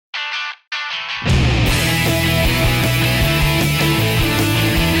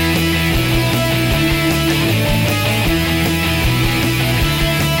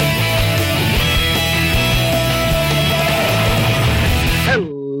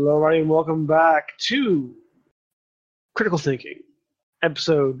Hello, everybody, and welcome back to Critical Thinking,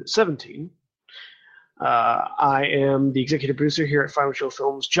 episode 17. I am the executive producer here at Final Show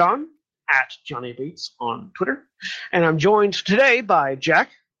Films, John, at Johnny Bates on Twitter. And I'm joined today by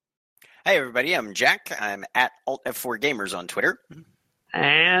Jack. Hey, everybody, I'm Jack. I'm at AltF4Gamers on Twitter.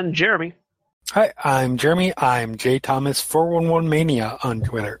 And Jeremy. Hi, I'm Jeremy. I'm JThomas411Mania on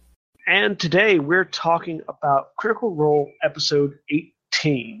Twitter. And today we're talking about Critical Role episode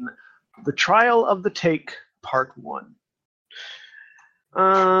 18, The Trial of the Take, Part 1.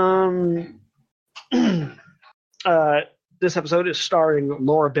 This episode is starring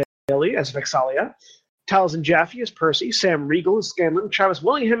Laura Bailey as Vexalia, Taliesin Jaffe as Percy, Sam Riegel as Scanlan, Travis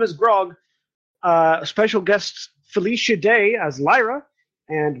Willingham as Grog, special guest Felicia Day as Lyra,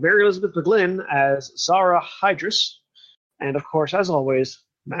 and Mary Elizabeth McGlynn as Zara Hydrus, and of course, as always,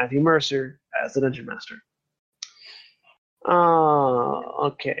 Matthew Mercer as the Dungeon Master.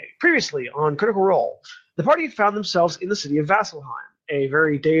 Okay. Previously on Critical Role, the party had found themselves in the city of Vasselheim, a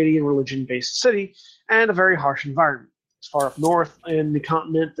very deity and religion-based city, and a very harsh environment. It's far up north in the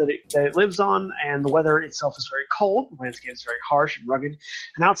continent that it lives on, and the weather itself is very cold. The landscape is very harsh and rugged.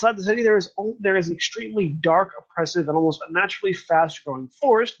 And outside the city, there is an extremely dark, oppressive, and almost unnaturally fast-growing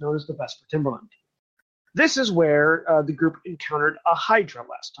forest known as the Vesper Timberland. This is where the group encountered a Hydra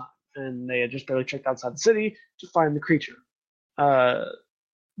last time, and they had just barely checked outside the city to find the creature.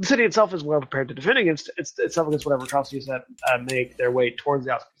 The city itself is well prepared to defend itself against whatever atrocities that make their way towards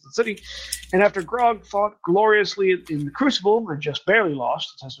the outskirts of the city. And after Grog fought gloriously in the Crucible and just barely lost,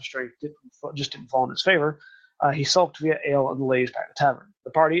 the test of strength just didn't fall in his favor, he sulked via ale in the Ladies' Pack Tavern.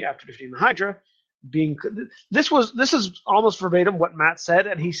 The party, after defeating the Hydra, this is almost verbatim what Matt said,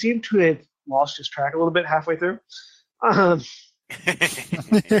 and he seemed to have lost his track a little bit halfway through. The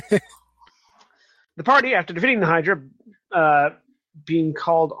party, after defeating the Hydra, being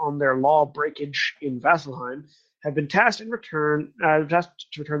called on their law breakage in Vasselheim, had been tasked to return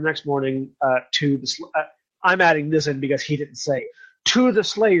the next morning to the. I'm adding this in because he didn't say to the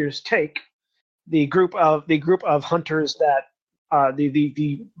Slayer's Take, the group of hunters that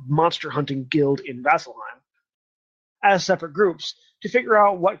the monster hunting guild in Vasselheim, as separate groups, to figure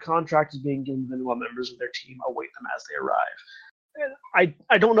out what contract is being given them while members of their team await them as they arrive.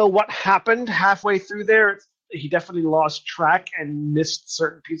 I don't know what happened halfway through there. He definitely lost track and missed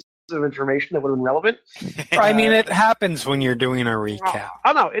certain pieces of information that would have been relevant. I mean, it happens when you're doing a recap.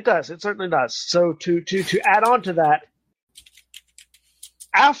 Oh no, it does. It certainly does. So to add on to that,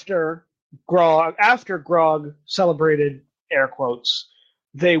 after Grog celebrated, air quotes,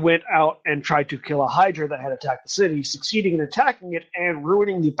 they went out and tried to kill a Hydra that had attacked the city, succeeding in attacking it and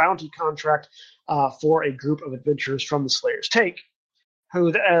ruining the bounty contract for a group of adventurers from the Slayer's Take, who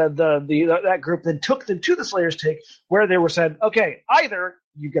that group then took them to the Slayer's Take, where they were said, okay, either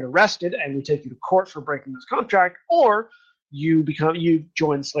you get arrested and we take you to court for breaking this contract, or you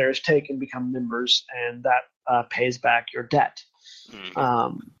join Slayer's Take and become members, and that pays back your debt.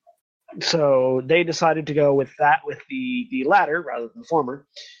 Mm-hmm. So they decided to go with the latter rather than the former,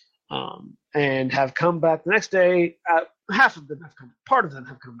 and have come back the next day. Part of them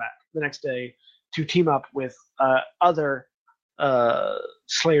have come back the next day to team up with other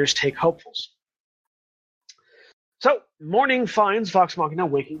Slayer's Take hopefuls. So morning finds Vox Machina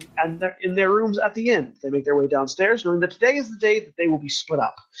waking and they're in their rooms at the inn. They make their way downstairs, knowing that today is the day that they will be split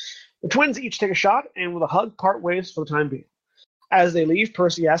up. The twins each take a shot, and with a hug, part ways for the time being. As they leave,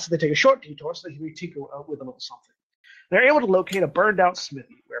 Percy asks that they take a short detour so that he may tinker with a little something. They're able to locate a burned-out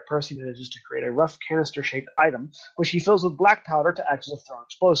smithy, where Percy manages to create a rough canister-shaped item, which he fills with black powder to act as a thrown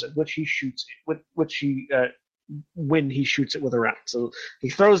explosive, when he shoots it with a round. So he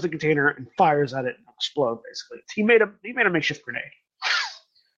throws the container and fires at it and explodes, basically. He made a makeshift grenade.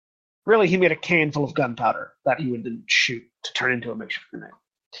 Really, he made a can full of gunpowder that he would then shoot to turn into a makeshift grenade.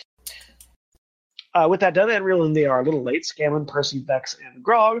 With that done and realizing they are a little late, Scanlan, Percy, Vex, and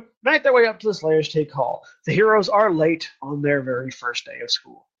Grog make their way up to the Slayer's Take Hall. The heroes are late on their very first day of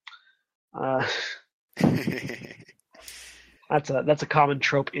school. That's a common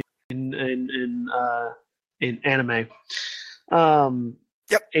trope in anime.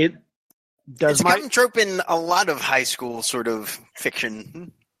 Yep. It's a common trope in a lot of high school sort of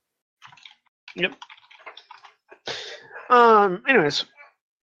fiction. Yep. Anyways.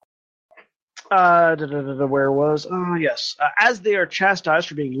 Where was? Yes. As they are chastised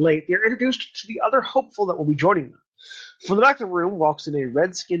for being late, they are introduced to the other hopeful that will be joining them. From the back of the room walks in a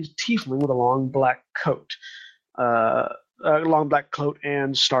red-skinned tiefling with a long black coat. And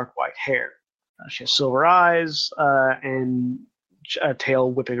stark white hair. She has silver eyes and a tail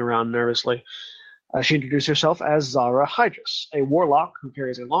whipping around nervously. She introduced herself as Zara Hydrus, a warlock who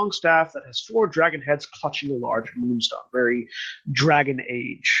carries a long staff that has 4 dragon heads clutching a large moonstone. Very Dragon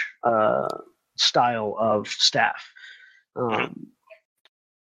Age style of staff.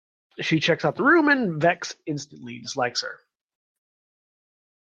 She checks out the room, and Vex instantly dislikes her.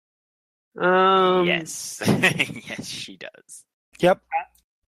 Yes. Yes, she does. Yep.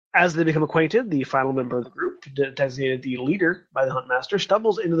 As they become acquainted, the final member of the group, designated the leader by the Huntmaster,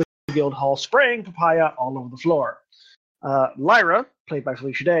 stumbles into the guild hall, spraying papaya all over the floor. Lyra, played by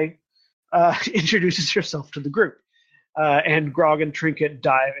Felicia Day, introduces herself to the group, and Grog and Trinket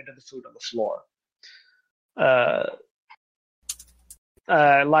dive into the food on the floor.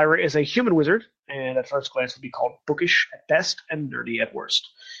 Lyra is a human wizard, and at first glance would be called bookish at best and nerdy at worst.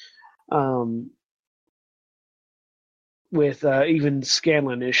 With even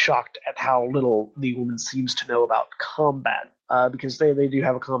Scanlan is shocked at how little the woman seems to know about combat, because they do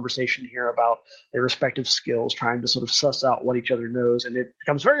have a conversation here about their respective skills, trying to sort of suss out what each other knows, and it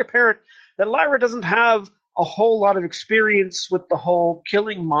becomes very apparent that Lyra doesn't have a whole lot of experience with the whole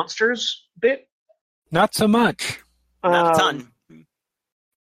killing monsters bit. Not so much. Not a ton.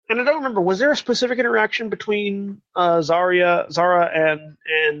 And I don't remember, was there a specific interaction between Zara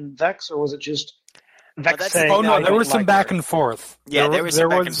and Vex, or was it just Vex saying... Oh, no, there was some back and forth. Yeah, there was some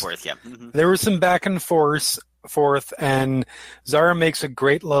back and forth, yeah. Mm-hmm. There was some back and forth, and Zara makes a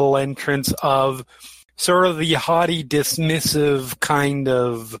great little entrance of sort of the haughty, dismissive kind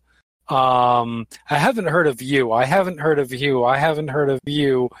of, I haven't heard of you, I haven't heard of you, I haven't heard of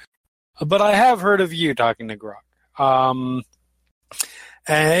you, but I have heard of you, talking to Grog.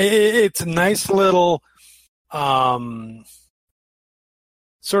 And it's a nice little, sort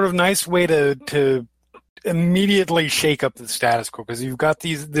of nice way to immediately shake up the status quo, because you've got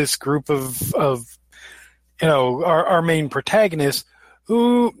this group of our main protagonists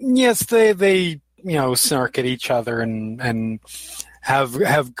who, yes, they snark at each other and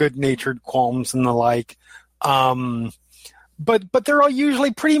have good-natured qualms and the like. But they're all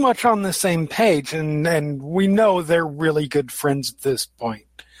usually pretty much on the same page, and we know they're really good friends at this point.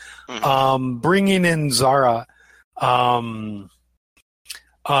 Mm-hmm. Bringing in Zara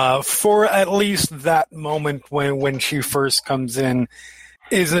for at least that moment when she first comes in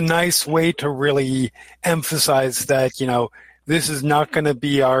is a nice way to really emphasize that, this is not going to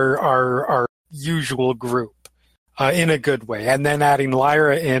be our usual group in a good way. And then adding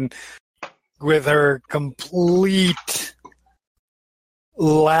Lyra in with her complete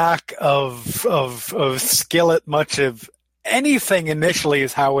lack of skill at much of anything initially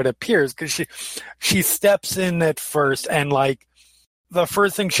is how it appears, because she steps in at first, and like the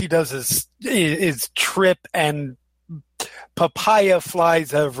first thing she does is trip, and papaya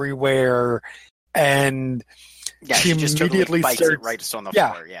flies everywhere, and she just immediately totally bites it right on the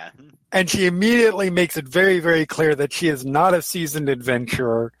floor. Yeah, and she immediately makes it very, very clear that she is not a seasoned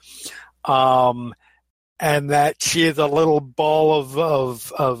adventurer. And that she is a little ball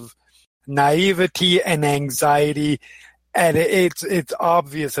of naivety and anxiety, and it's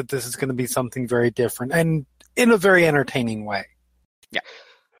obvious that this is going to be something very different and in a very entertaining way. Yeah.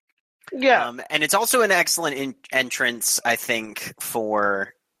 And it's also an excellent entrance, I think,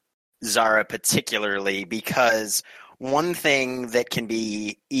 for Zara particularly, because one thing that can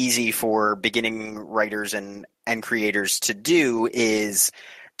be easy for beginning writers and creators to do is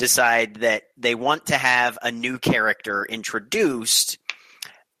decide that they want to have a new character introduced,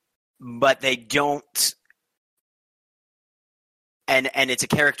 but they don't, and it's a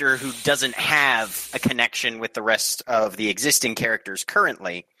character who doesn't have a connection with the rest of the existing characters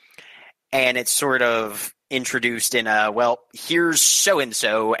currently, and it's sort of introduced in a, well, here's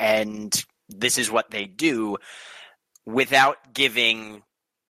so-and-so, and this is what they do, without giving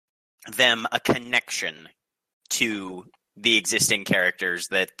them a connection to the existing characters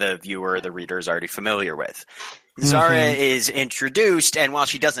that the viewer or the reader is already familiar with. Mm-hmm. Zara is introduced, and while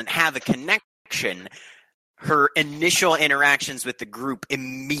she doesn't have a connection, her initial interactions with the group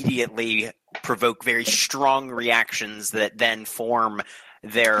immediately provoke very strong reactions that then form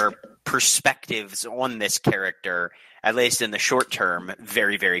their perspectives on this character, at least in the short term,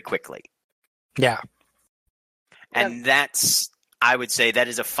 very, very quickly. Yeah. And that's, I would say, that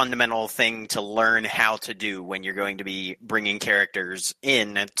is a fundamental thing to learn how to do when you're going to be bringing characters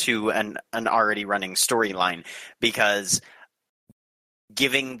in to an already running storyline, because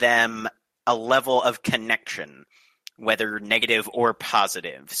giving them a level of connection, whether negative or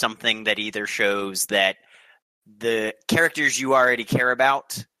positive, something that either shows that the characters you already care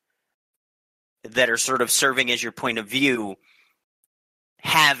about that are sort of serving as your point of view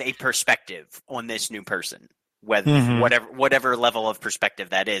have a perspective on this new person. whatever level of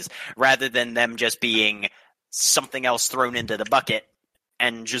perspective that is, rather than them just being something else thrown into the bucket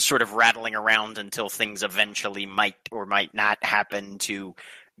and just sort of rattling around until things eventually might or might not happen to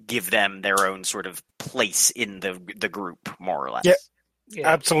give them their own sort of place in the group, more or less. Yeah,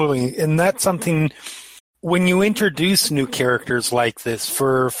 absolutely. And that's something, when you introduce new characters like this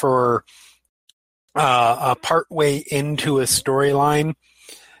for a part way into a storyline,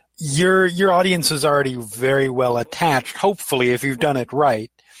 your audience is already very well attached, hopefully, if you've done it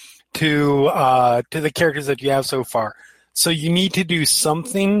right, to the characters that you have so far. So you need to do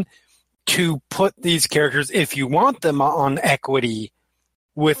something to put these characters, if you want them, on equity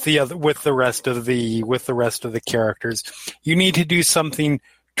with the rest of the characters. You need to do something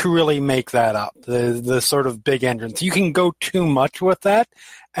to really make that up. The sort of big entrance. You can go too much with that,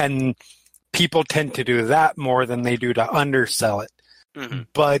 and people tend to do that more than they do to undersell it. Mm-hmm.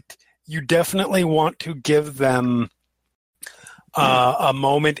 But you definitely want to give them a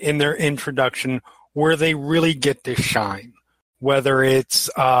moment in their introduction where they really get to shine. Whether it's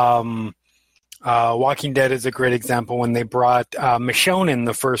Walking Dead is a great example when they brought Michonne in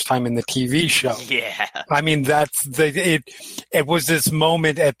the first time in the TV show. Yeah. I mean, it was this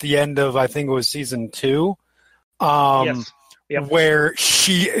moment at the end of, I think it was season 2, Yes. Yep. Where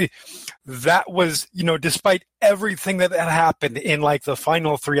that was, despite everything that had happened in like the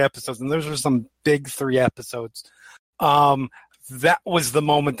final 3 episodes, and those were some big 3 episodes, that was the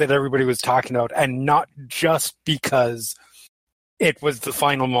moment that everybody was talking about, and not just because it was the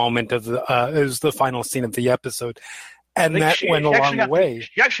final moment of it was the final scene of the episode, and that went a long way.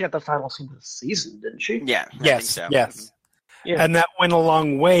 She actually had the final scene of the season, didn't she? Yeah. Yes. So. Yes. Yeah. And that went a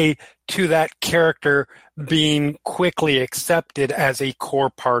long way to that character being quickly accepted as a core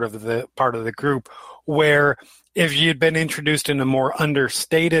part of the group. Where if you'd been introduced in a more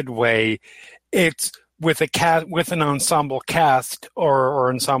understated way, it's with an ensemble cast or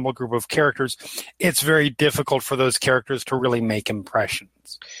ensemble group of characters, it's very difficult for those characters to really make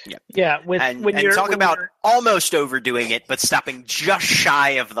impressions. Yeah. Talk about almost overdoing it, but stopping just shy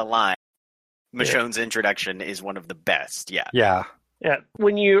of the line. Michonne's introduction is one of the best. Yeah. Yeah. Yeah.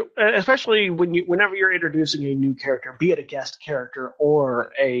 Especially whenever you're introducing a new character, be it a guest character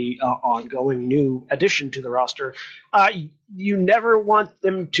or a ongoing new addition to the roster, you never want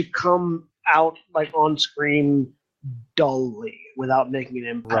them to come out like on screen dully without making an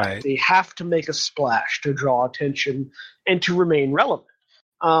impact. Right. They have to make a splash to draw attention and to remain relevant.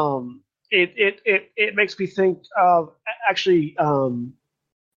 It makes me think of actually.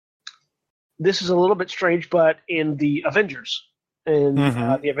 This is a little bit strange, but in the Avengers,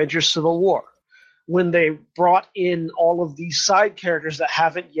 the Avengers Civil War, when they brought in all of these side characters that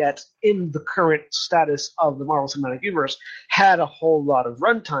haven't yet, in the current status of the Marvel Cinematic Universe, had a whole lot of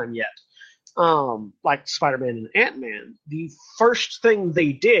runtime yet, like Spider-Man and Ant-Man, the first thing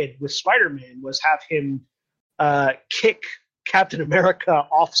they did with Spider-Man was have him kick Captain America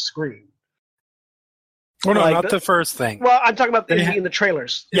off screen. Well, no, not the first thing. Well, I'm talking about in the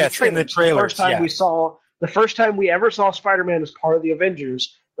trailers. In the trailers. The first time we ever saw Spider-Man as part of the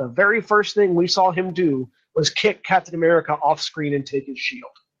Avengers, the very first thing we saw him do was kick Captain America off screen and take his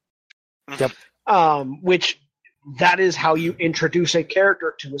shield. Yep. Which that is how you introduce a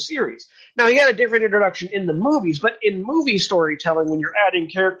character to a series. Now, he had a different introduction in the movies, but in movie storytelling, when you're adding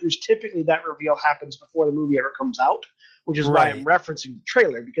characters, typically that reveal happens before the movie ever comes out, which is why I'm referencing the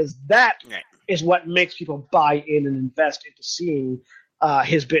trailer, because that is what makes people buy in and invest into seeing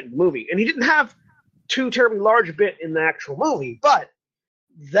his bit in the movie. And he didn't have too terribly large a bit in the actual movie, but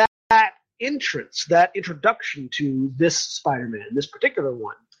that entrance, that introduction to this Spider-Man, this particular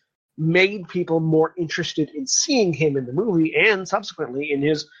one, made people more interested in seeing him in the movie and subsequently in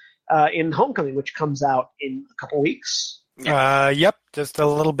his in Homecoming, which comes out in a couple weeks. Yep, just a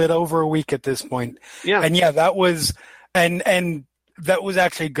little bit over a week at this point. Yeah, and that was and that was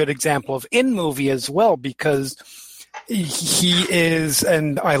actually a good example of in movie as well, because he is,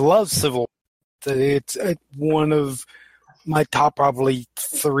 and I love Civil. It's one of my top probably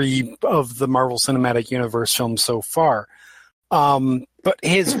 3 of the Marvel Cinematic Universe films so far. But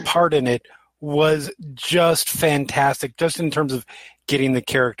his part in it was just fantastic, just in terms of getting the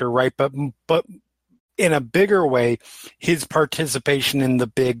character right, but in a bigger way, his participation in the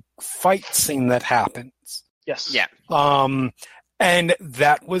big fight scene that happens. Yes. Yeah. And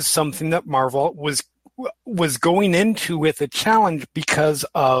that was something that Marvel was going into with a challenge because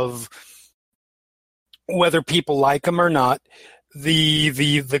of whether people like him or not.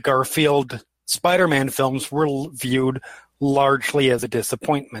 The Garfield Spider-Man films were viewed largely as a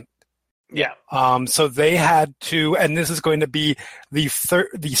disappointment. Yeah. So they had to, and this is going to be the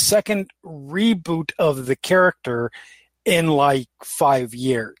second reboot of the character in like 5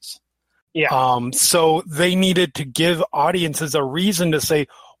 years. Yeah. So they needed to give audiences a reason to say,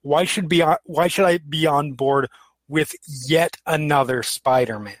 why should I be on board with yet another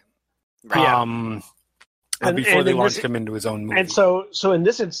Spider-Man? Right. Before they launched him into his own movie. And so in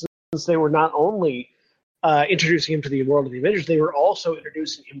this instance, they were not only introducing him to the world of the Avengers, they were also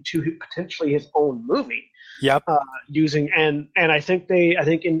introducing him to potentially his own movie. Yep. And I think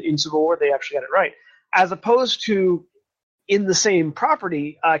in Civil War they actually got it right, as opposed to in the same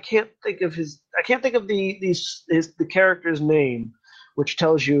property. I can't think of the character's name, which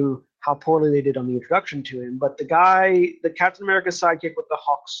tells you how poorly they did on the introduction to him. But the Captain America's sidekick with the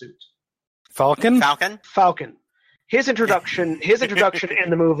hawk suit, Falcon. His introduction in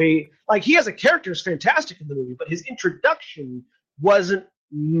the movie, like, he as a character is fantastic in the movie, but his introduction wasn't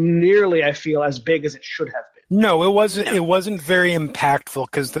nearly, I feel, as big as it should have been. No, it wasn't. No. It wasn't very impactful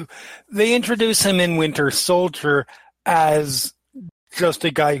because they introduced him in Winter Soldier as just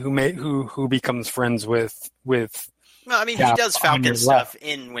a guy who becomes friends with. Well, I mean, he does Falcon stuff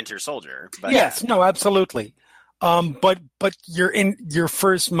in Winter Soldier. But yes, no, absolutely. But your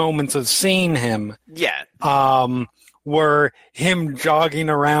first moments of seeing him, were him jogging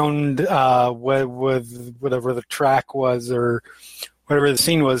around with whatever the track was or whatever the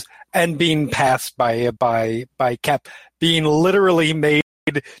scene was, and being passed by Cap, being literally made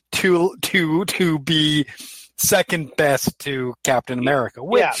to be second best to Captain America,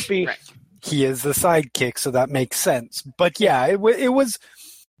 which he is the sidekick, so that makes sense. But yeah, it was.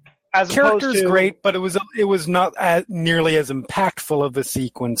 As character's great, but it was not nearly as impactful of a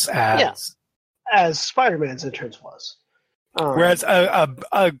sequence as Spider-Man's entrance was. Whereas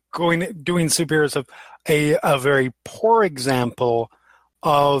doing superheroes of a very poor example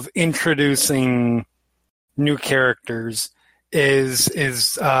of introducing new characters is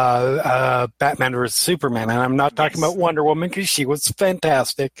Batman vs Superman, and I'm not talking about Wonder Woman because she was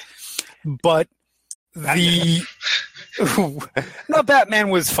fantastic, but Batman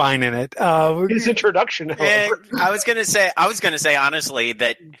was fine in it. His introduction, however. I was gonna say honestly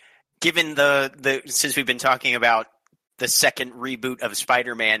that given the since we've been talking about the second reboot of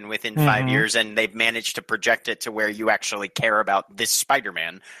Spider-Man within 5 years, and they've managed to project it to where you actually care about this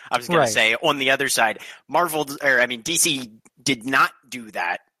Spider-Man. I was going to say, on the other side, DC did not do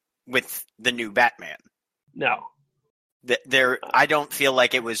that with the new Batman. No. I don't feel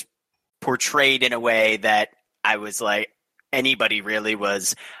like it was portrayed in a way that I was like, anybody really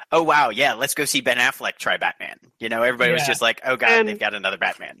was, oh wow, yeah, let's go see Ben Affleck try Batman. Everybody was just like, oh god, they've got another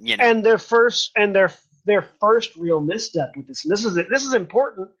Batman. And their first real misstep with this. And this is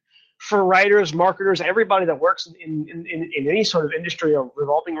important for writers, marketers, everybody that works in any sort of industry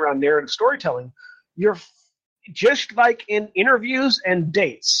revolving around narrative storytelling. You're just like in interviews and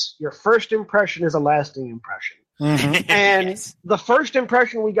dates. Your first impression is a lasting impression. Mm-hmm. And the first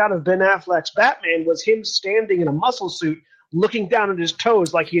impression we got of Ben Affleck's Batman was him standing in a muscle suit, looking down at his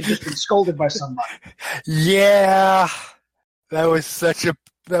toes like he had just been scolded by somebody. Yeah, that was such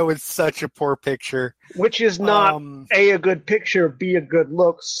a poor picture. Which is not A, a good picture, B, a good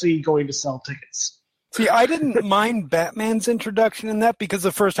look, C, going to sell tickets. See, I didn't mind Batman's introduction in that because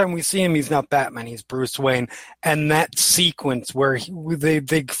the first time we see him, he's not Batman, he's Bruce Wayne. And that sequence where they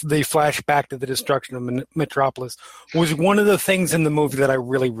flash back to the destruction of Metropolis was one of the things in the movie that I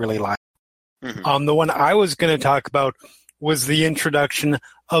really, really liked. Mm-hmm. The one I was going to talk about was the introduction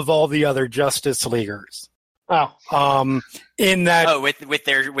of all the other Justice Leaguers. Oh, in that with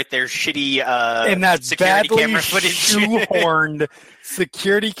their shitty in that security badly camera footage, shoehorned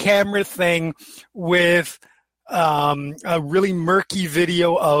security camera thing with a really murky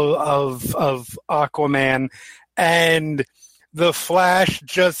video of Aquaman and the Flash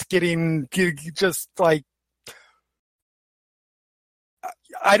just like,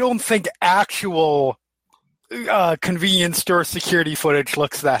 I don't think actual convenience store security footage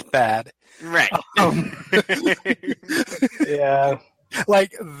looks that bad. Right. Yeah.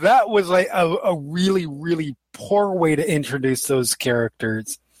 Like, that was like a really, really poor way to introduce those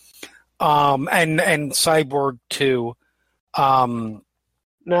characters. And Cyborg too.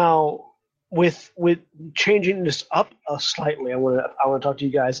 Now, with changing this up slightly, I want to talk to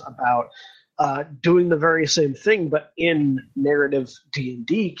you guys about doing the very same thing, but in narrative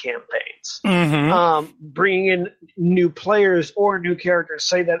D&D campaigns. Mm-hmm. Bringing in new players or new characters.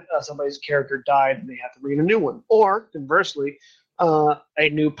 Say that somebody's character died and they have to bring in a new one. Or, conversely, a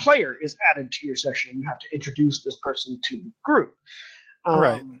new player is added to your session and you have to introduce this person to the group.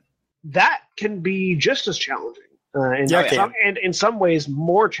 Right. That can be just as challenging. And in some ways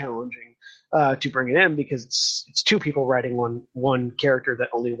more challenging to bring it in because it's two people writing one character that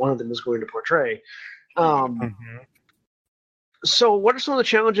only one of them is going to portray. So what are some of the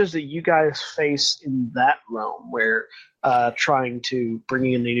challenges that you guys face in that realm where trying to bring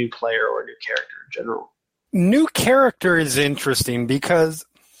in a new player or a new character in general? New character is interesting because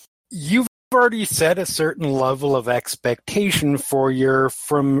you've already set a certain level of expectation for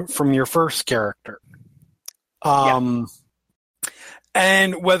from your first character. And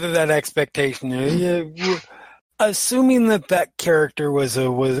whether that expectation is assuming that character was a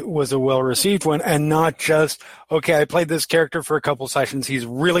well-received one and not just, okay, I played this character for a couple sessions, he's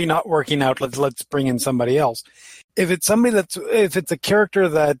really not working out, let's bring in somebody else. If it's a character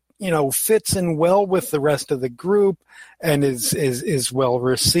that, fits in well with the rest of the group and is well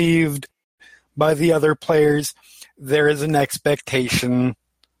received by the other players, there is an expectation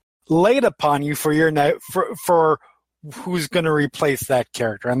laid upon you for who's going to replace that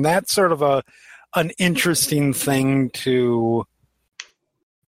character. And that's sort of an interesting thing to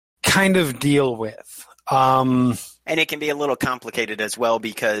kind of deal with. And it can be a little complicated as well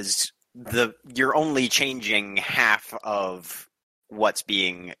because you're only changing half of what's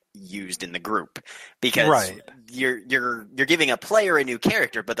being used in the group because you're giving a player a new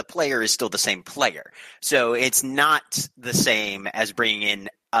character, but the player is still the same player. So it's not the same as bringing in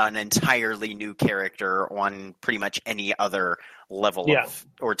an entirely new character on pretty much any other level of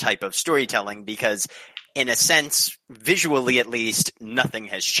or type of storytelling because in a sense, visually at least, nothing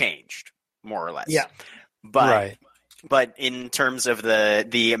has changed, more or less. Yeah. But in terms of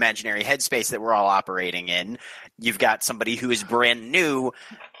the imaginary headspace that we're all operating in, you've got somebody who is brand new,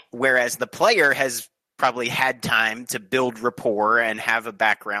 whereas the player has probably had time to build rapport and have a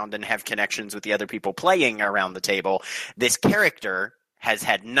background and have connections with the other people playing around the table. This character has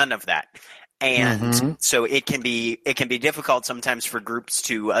had none of that. And so it can be difficult sometimes for groups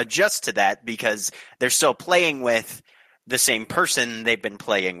to adjust to that because they're still playing with the same person they've been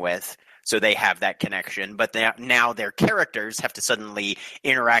playing with. So they have that connection, but now their characters have to suddenly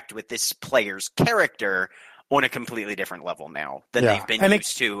interact with this player's character on a completely different level now than they've been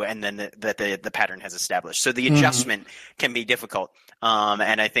used to, and then that the pattern has established. So the adjustment can be difficult,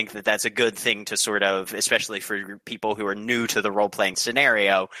 and I think that's a good thing to sort of, especially for people who are new to the role-playing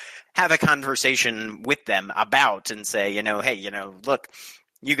scenario, have a conversation with them about and say, hey, look,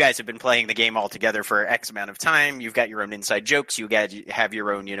 you guys have been playing the game all together for X amount of time. You've got your own inside jokes. You have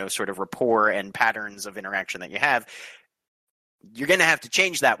your own, sort of rapport and patterns of interaction that you have. You're going to have to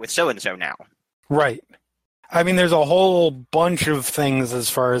change that with so-and-so now. Right. I mean, there's a whole bunch of things as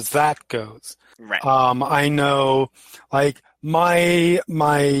far as that goes. Right. I know, like, my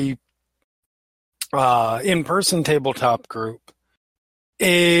in-person tabletop group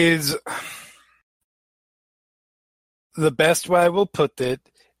is... The best way I will put it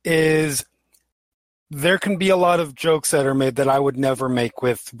is there can be a lot of jokes that are made that I would never make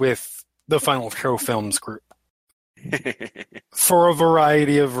with the Final Show Films group for a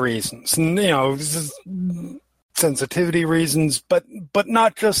variety of reasons. Sensitivity reasons, but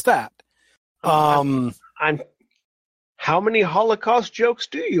not just that. How many Holocaust jokes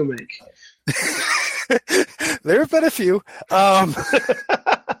do you make? There have been a few.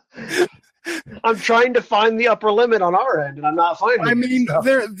 I'm trying to find the upper limit on our end, and I'm not finding it. I mean,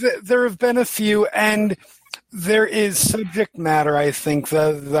 there have been a few, and there is subject matter, I think,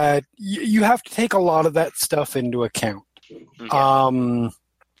 that you have to take a lot of that stuff into account. Yeah.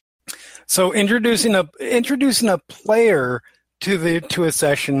 So introducing a player to a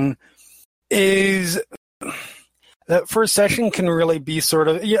session is... That first session can really be sort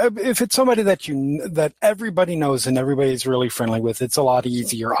of, if it's somebody that everybody knows and everybody's really friendly with, it's a lot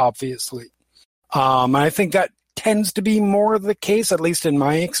easier, obviously. And I think that tends to be more the case, at least in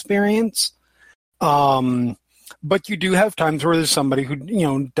my experience. But you do have times where there's somebody who,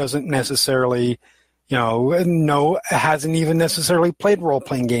 doesn't necessarily, hasn't even necessarily played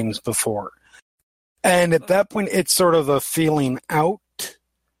role-playing games before. And at that point, it's sort of a feeling out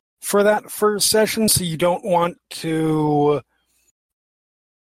for that first session, so you don't want to...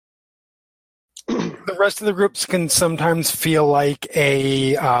 The rest of the groups can sometimes feel like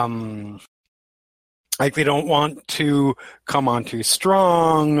like they don't want to come on too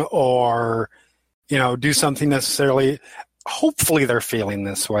strong or, do something necessarily... Hopefully they're feeling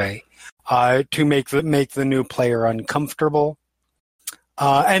this way, to make the new player uncomfortable.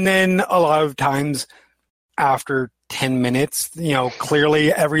 And then a lot of times after 10 minutes,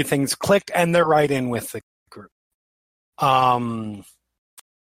 clearly everything's clicked and they're right in with the group. But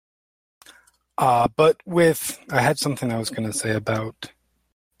I had something I was going to say about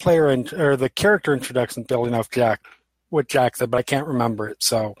or the character introduction building off what Jack said, but I can't remember it.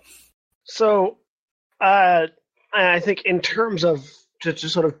 So So, I think in terms of, to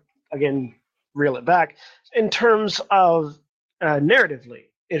sort of, again, reel it back, in terms of narratively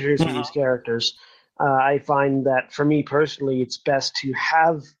introducing these characters, I find that for me personally, it's best to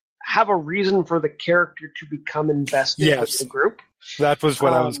have a reason for the character to become invested with the group. That was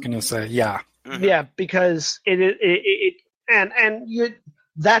what I was going to say. Yeah. Mm-hmm. Yeah, because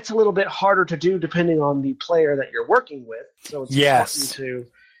that's a little bit harder to do depending on the player that you're working with. So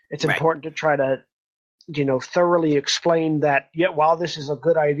it's important to try to, thoroughly explain that, while this is a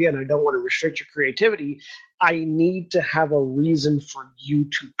good idea and I don't want to restrict your creativity, I need to have a reason for you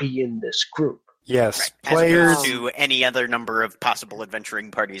to be in this group. Yes, right. Players as opposed to any other number of possible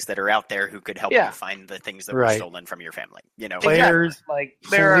adventuring parties that are out there who could help you find the things that were stolen from your family. Players, exactly. Like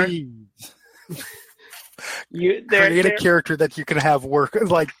there create a character that you can have work,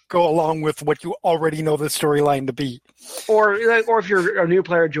 go along with what you already know the storyline to be. Or if you're a new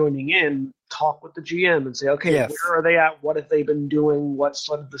player joining in, talk with the GM and say, okay, where are they at? What have they been doing? What's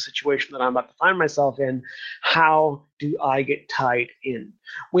sort of the situation that I'm about to find myself in? How do I get tied in?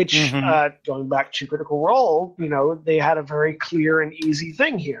 Which, going back to Critical Role, they had a very clear and easy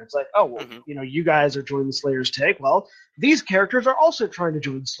thing here. It's like, you guys are joining the Slayer's Take. Well, these characters are also trying to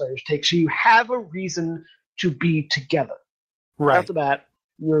join the Slayer's Take, so you have a reason to be together. Right. After that,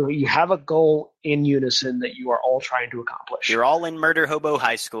 you have a goal in unison that you are all trying to accomplish. You're all in Murder Hobo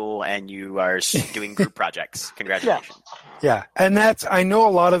High School, and you are doing group projects. Congratulations. Yeah, and I know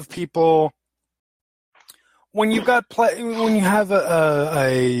a lot of people, when you have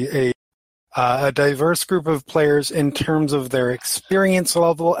a diverse group of players in terms of their experience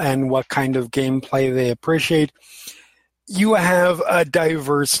level and what kind of gameplay they appreciate, you have a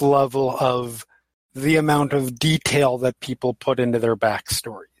diverse level of the amount of detail that people put into their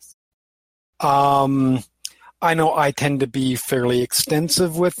backstories. I know I tend to be fairly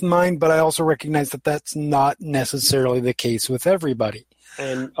extensive with mine, but I also recognize that that's not necessarily the case with everybody.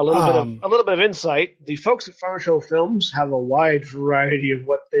 And a little bit of insight: the folks at Fire Show Films have a wide variety of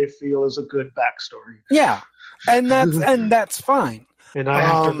what they feel is a good backstory. Yeah, and that's fine. And I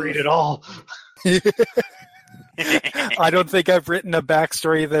have to read it all. I don't think I've written a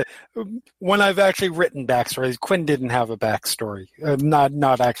backstory when I've actually written backstories, Quinn didn't have a backstory.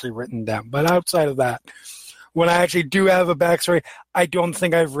 Not actually written down. But outside of that, when I actually do have a backstory, I don't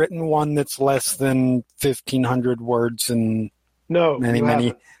think I've written one that's less than 1,500 words in many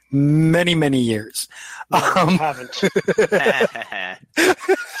years. No, I haven't.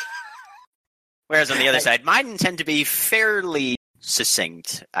 Whereas on the other side, mine tend to be fairly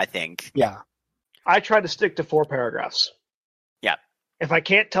succinct, I think. Yeah. I try to stick to 4 paragraphs. Yeah. If I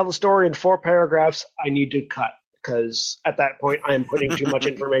can't tell the story in 4 paragraphs, I need to cut, because at that point I am putting too much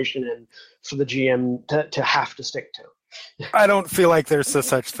information in for the GM to have to stick to. I don't feel like there's a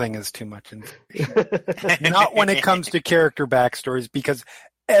such thing as too much information. Not when it comes to character backstories, because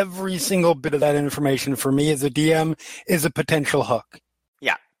every single bit of that information for me as a DM is a potential hook.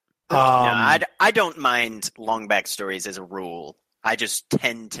 Yeah. I don't mind long backstories as a rule. I just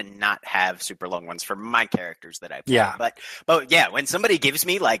tend to not have super long ones for my characters that I play. Yeah. But yeah, when somebody gives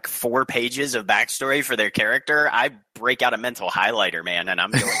me 4 pages of backstory for their character, I break out a mental highlighter, man, and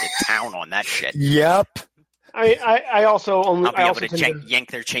I'm going to town on that shit. Yep. I also yank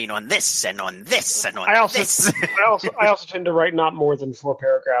their chain on this and on this and on this. I also tend to write not more than 4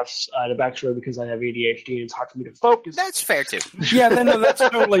 paragraphs in a backstory because I have ADHD and it's hard for me to focus. That's fair too. Yeah, no, that's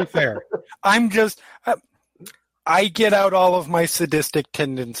totally fair. I'm just. I get out all of my sadistic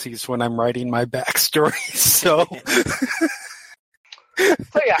tendencies when I'm writing my backstory, so...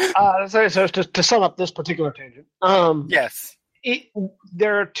 So to sum up this particular tangent... yes.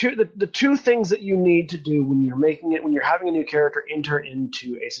 There are the 2 things that you need to do when you're having a new character enter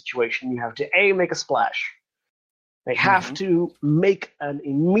into a situation. You have to, A, make a splash. They have to make an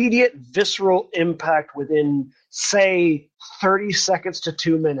immediate visceral impact within, say, 30 seconds to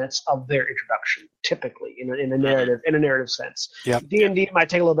 2 minutes of their introduction, typically in a narrative sense. Yep. D&D might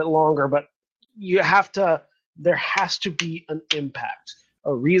take a little bit longer, but there has to be an impact,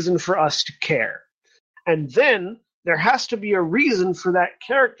 a reason for us to care. And then there has to be a reason for that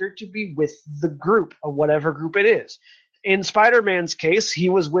character to be with the group, of whatever group it is. In Spider-Man's case, he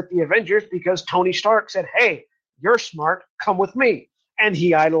was with the Avengers because Tony Stark said, "Hey, you're smart, come with me." And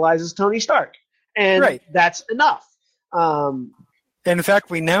he idolizes Tony Stark. And that's enough. In fact,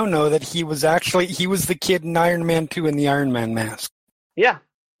 we now know that he was the kid in Iron Man 2 in the Iron Man mask. Yeah.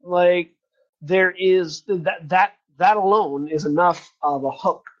 There is that alone is enough of a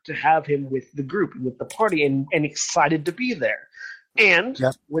hook to have him with the group, with the party, and excited to be there. And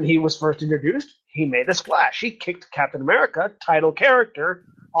when he was first introduced, he made a splash. He kicked Captain America, title character,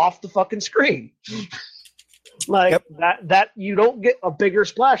 off the fucking screen. Like that you don't get a bigger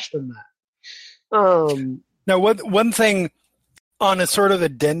splash than that. Now, one thing on a sort of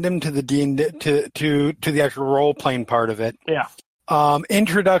addendum to the to the actual role playing part of it. Yeah.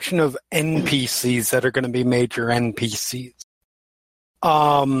 Introduction of NPCs that are going to be major NPCs.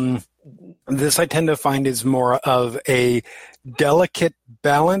 This I tend to find is more of a delicate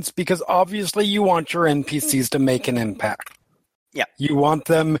balance because obviously you want your NPCs to make an impact. Yeah. You want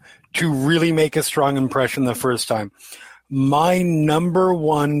them to really make a strong impression the first time. My number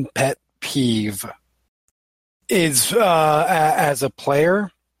one pet peeve is, as a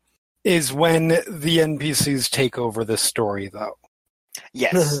player, is when the NPCs take over the story, though.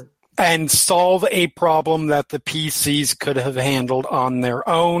 Yes. And solve a problem that the PCs could have handled on their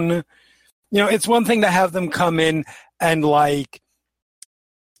own. It's one thing to have them come in and there's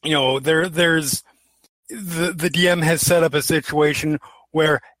the DM has set up a situation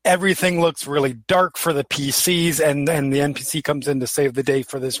where everything looks really dark for the PCs and the NPC comes in to save the day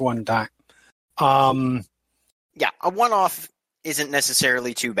for this one time. Yeah, a one-off isn't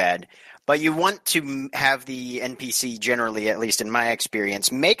necessarily too bad, but you want to have the NPC generally, at least in my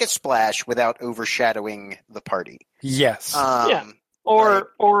experience, make a splash without overshadowing the party. Yes.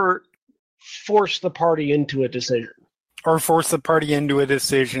 Or force the party into a decision. Or force the party into a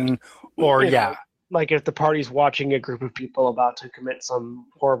decision, or like if the party's watching a group of people about to commit some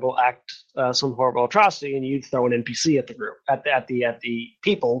horrible act, some horrible atrocity, and you throw an NPC at the group, at the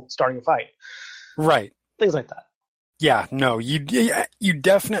people starting a fight. Right. Things like that. Yeah, no, you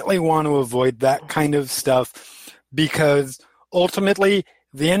definitely want to avoid that kind of stuff because ultimately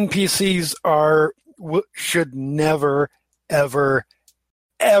the NPCs should never, ever,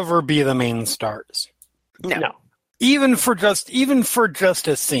 ever be the main stars. No. Even for just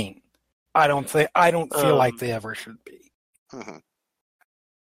a scene, I don't feel like they ever should be. Mm-hmm.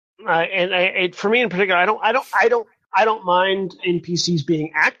 And for me in particular, I don't mind NPCs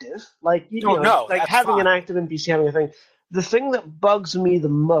being active. Like having an active NPC having a thing. The thing that bugs me the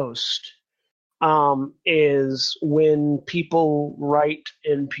most is when people write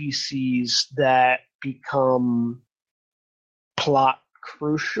NPCs that become plot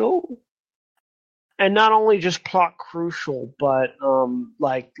crucial. And not only just plot crucial, but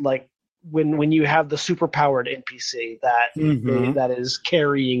like when you have the superpowered NPC that is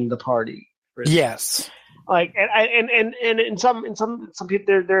carrying the party. Yes. Like and in some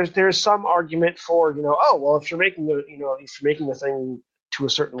people there's some argument for if you're making the thing to a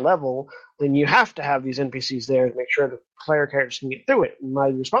certain level, then you have to have these NPCs there to make sure the player characters can get through it. And my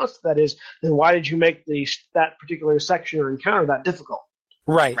response to that is, then why did you make that particular section or encounter that difficult?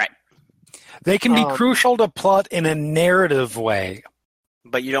 Right. They can be crucial to plot in a narrative way.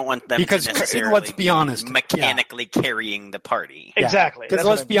 But you don't want them because, to necessarily let's be honest, mechanically carrying the party. Yeah. Exactly. Because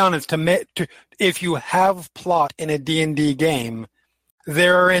let's be honest, if you have plot in a D&D game,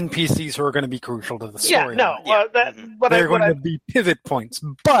 there are NPCs who are going to be crucial to the story. They're going to be pivot points,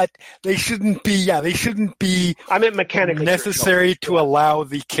 but they shouldn't be. They shouldn't be. I meant mechanically necessary to allow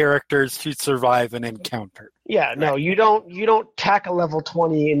the characters to survive an encounter. Yeah, no, you don't tack a level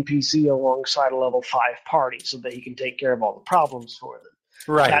 20 NPC alongside a level 5 party so that he can take care of all the problems for them.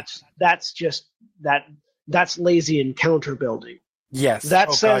 Right. That's lazy encounter building. Yes.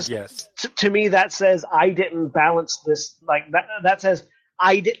 To me, that says I didn't balance this. Like that says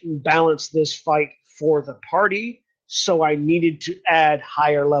I didn't balance this fight for the party, so I needed to add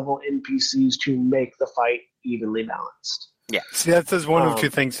higher level NPCs to make the fight evenly balanced. Yeah. See, that says one of two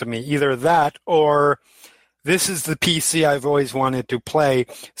things to me: either that, or this is the PC I've always wanted to play,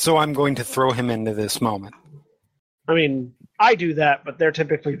 so I'm going to throw him into this moment. I mean, I do that, but they're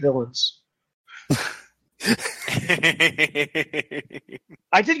typically villains.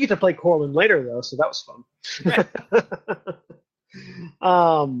 I did get to play Corlin later, though, so that was fun.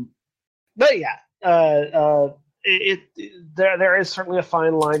 But yeah, there is certainly a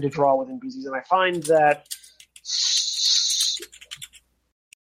fine line to draw with NPCs, and I find that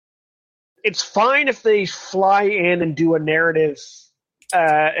it's fine if they fly in and do a narrative,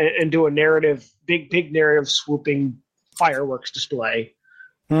 big narrative swooping fireworks display.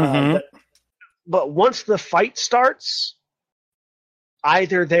 Mm-hmm. But once the fight starts,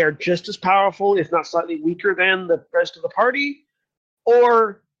 either they're just as powerful, if not slightly weaker than the rest of the party,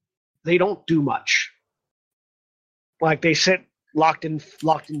 or they don't do much. Like they sit locked in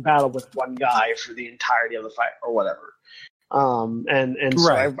battle with one guy for the entirety of the fight, or whatever. So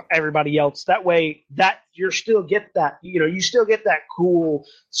everybody else, that way, that you still get that, you still get that cool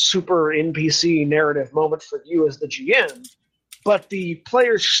super NPC narrative moment for you as the GM, but the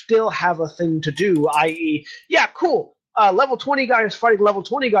players still have a thing to do, i.e., yeah, cool, level 20 guy is fighting level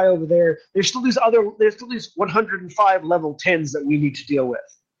 20 guy over there. There's still these 105 level 10s that we need to deal with.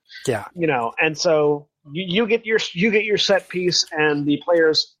 Yeah. And so you get your set piece, and the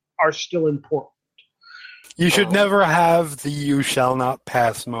players are still important. You should never have the "you shall not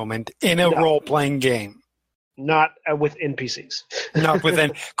pass" moment in a role-playing game. Not with NPCs. Not with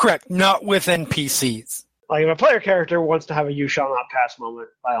NPCs. Like, if a player character wants to have a "you shall not pass" moment,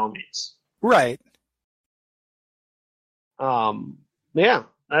 by all means. Right. Yeah,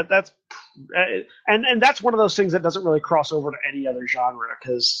 that's and that's one of those things that doesn't really cross over to any other genre,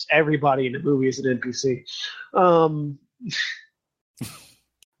 because everybody in the movie is an NPC.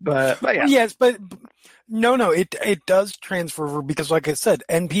 But yeah. Yes, but no, it does transfer over, because, like I said,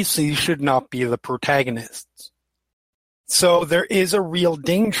 NPCs should not be the protagonists. So there is a real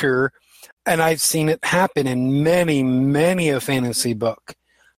danger, and I've seen it happen in many a fantasy book.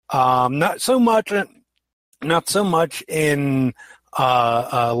 Not so much in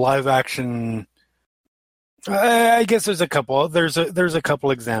live action. I guess there's a couple. There's a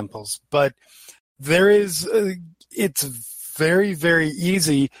couple examples, but there is. It's very, very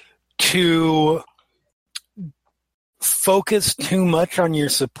easy to focus too much on your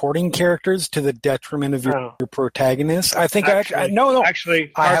supporting characters to the detriment of your protagonist. I think I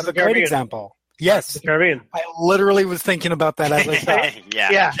have a great example. Yes, Caribbean. I literally was thinking about that as I thought.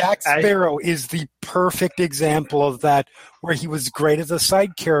 Yeah. Jack Sparrow is the perfect example of that, where he was great as a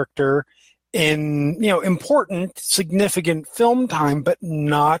side character in important, significant film time, but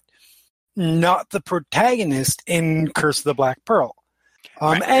not the protagonist in Curse of the Black Pearl.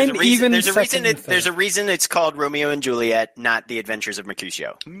 Right. There's a reason it's called Romeo and Juliet, not The Adventures of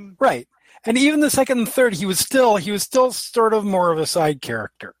Mercutio. Right, and even the second and third, he was still sort of more of a side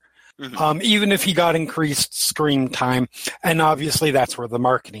character. Mm-hmm. Even if he got increased screen time, and obviously that's where the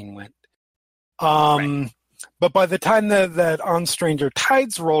marketing went. Right. But by the time that On Stranger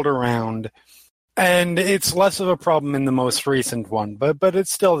Tides rolled around, and it's less of a problem in the most recent one, but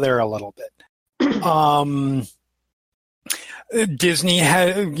it's still there a little bit. Disney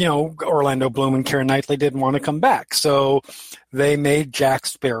had, Orlando Bloom and Keira Knightley didn't want to come back, so they made Jack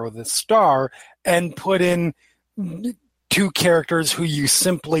Sparrow the star and put in two characters who you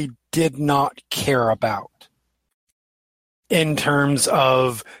simply did not care about in terms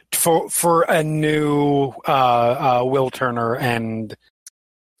of for a new Will Turner and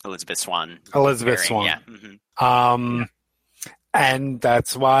Elizabeth Swann. Yeah. Mm-hmm. And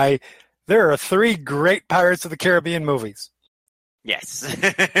that's why there are 3 great Pirates of the Caribbean movies. Yes.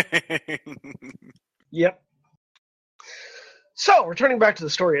 Yep. So, returning back to the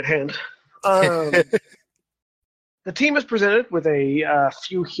story at hand. The team is presented with a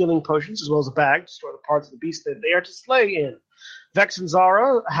few healing potions, as well as a bag to store the parts of the beast that they are to slay in. Vex and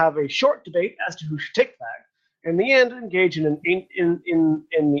Zara have a short debate as to who should take the bag. In the end, engage in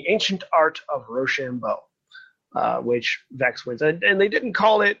the ancient art of Rochambeau, which Vex wins. And they didn't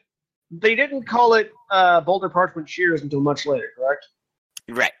call it Boulder Parchment Shears until much later, correct?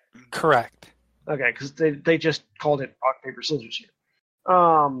 Right. Correct. Okay, because they just called it rock, paper, scissors here.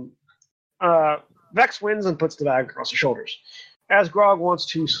 Vex wins and puts the bag across his shoulders. As Grog wants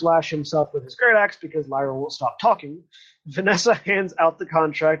to slash himself with his great axe because Lyra won't stop talking, Vanessa hands out the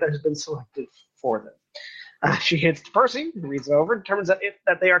contract that has been selected for them. She hands it to Percy, who reads it over, and determines that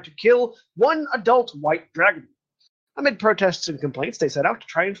they are to kill one adult white dragon. Amid protests and complaints, they set out to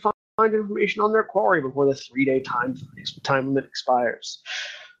try and find information on their quarry before the 3-day time limit expires.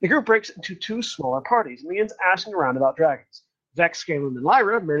 The group breaks into 2 smaller parties and begins asking around about dragons. Vex, Scanlan, and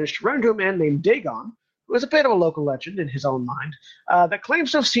Lyra manage to run into a man named Dagon, who is a bit of a local legend in his own mind, that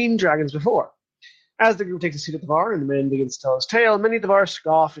claims to have seen dragons before. As the group takes a seat at the bar and the man begins to tell his tale, many of the bar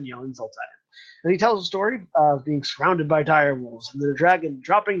scoff and yell insults at him. And he tells a story of being surrounded by dire wolves and the dragon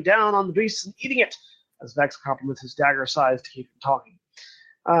dropping down on the beast and eating it, as Vex compliments his dagger size to keep him talking.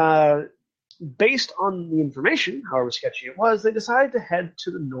 Based on the information, however sketchy it was, they decided to head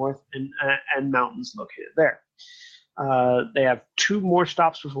to the north and mountains located there. They have 2 more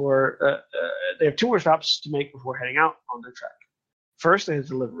stops to make before heading out on their trek. First, they have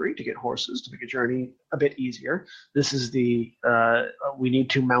delivery to get horses to make a journey a bit easier. This is the we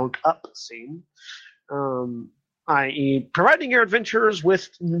need to mount up scene, i.e. providing your adventurers with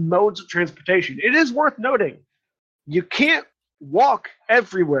modes of transportation. It is worth noting, you can't walk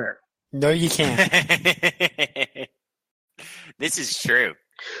everywhere. No, you can't. This is true.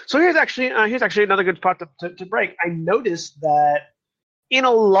 So here's actually another good spot to break. I noticed that in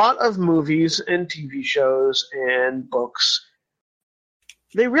a lot of movies and TV shows and books,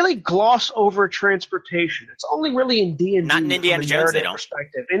 they really gloss over transportation. It's only really in D&D. Not in Indiana Jones, they don't.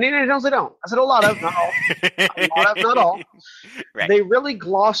 Perspective. In Indiana Jones, they don't. I said a lot of, not all. A lot of, not all. Right. They really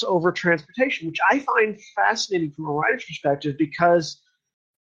gloss over transportation, which I find fascinating from a writer's perspective because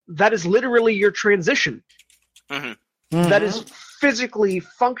that is literally your transition. Mm-hmm. That is physically,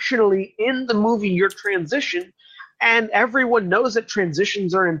 functionally in the movie your transition. And everyone knows that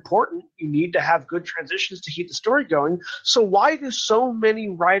transitions are important. You need to have good transitions to keep the story going. So why do so many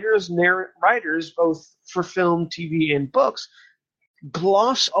writers, both for film, TV, and books,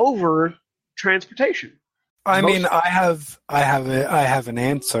 gloss over transportation? I mean, I have an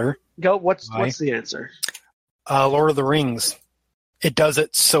answer. Go. What's the answer? Lord of the Rings. It does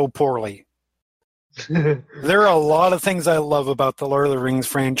it so poorly. There are a lot of things I love about the Lord of the Rings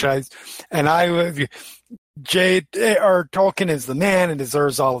franchise, and Tolkien is the man and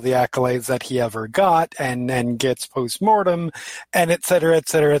deserves all of the accolades that he ever got and gets post-mortem and et cetera, et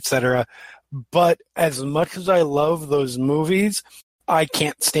cetera, et cetera. But as much as I love those movies, I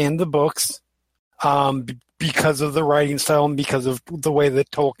can't stand the books because of the writing style and because of the way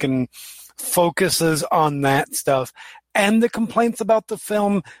that Tolkien focuses on that stuff. And the complaints about the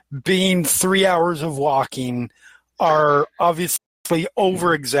film being 3 hours of walking are obviously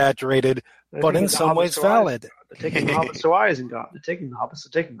over-exaggerated, but in some ways valid. They're taking the hobbits to Isengard. They're taking the hobbits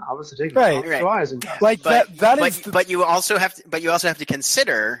to right. Isengard. Like but you also have to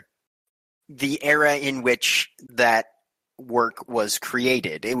consider the era in which that work was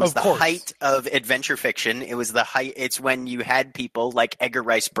created. It was the height of adventure fiction. It was the height. It's when you had people like Edgar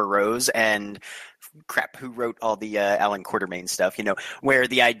Rice Burroughs and who wrote all the Alan Quatermain stuff, where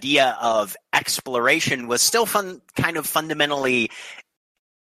the idea of exploration was still kind of fundamentally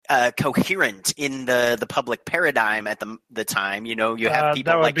coherent in the public paradigm at the time. You have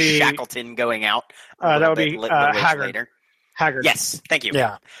people like Shackleton going out. That would be Haggard. Later. Haggard. Yes, thank you.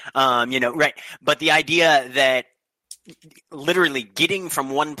 Yeah. Right. But the idea that literally getting from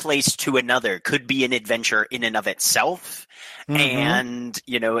one place to another could be an adventure in and of itself. And,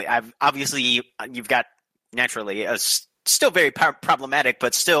 obviously you've got naturally still very problematic,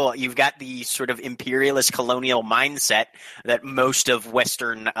 but still you've got the sort of imperialist colonial mindset that most of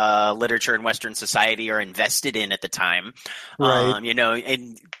Western literature and Western society are invested in at the time. Right.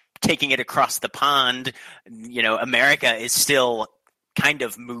 And taking it across the pond, America is still kind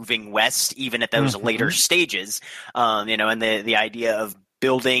of moving west, even at those later stages, and the idea of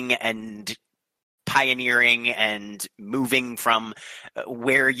building and pioneering and moving from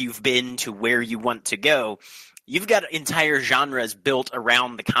where you've been to where you want to go. You've got entire genres built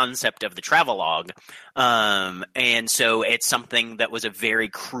around the concept of the travelogue, and so it's something that was a very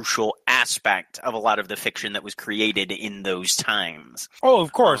crucial aspect of a lot of the fiction that was created in those times. Oh,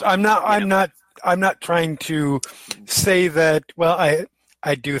 of course. I'm not trying to say that. Well,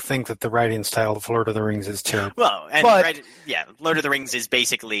 I do think that the writing style of Lord of the Rings is terrible. Well, Lord of the Rings is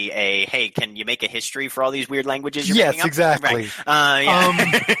basically hey, can you make a history for all these weird languages you're making up? Exactly.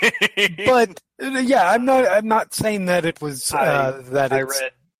 Right. But I'm not saying that it was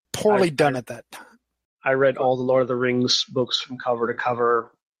poorly done at that time. I read all the Lord of the Rings books from cover to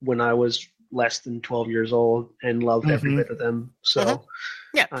cover when I was less than 12 years old and loved every bit of them. So.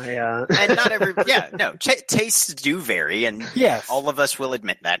 Yeah, and not every tastes do vary, and all of us will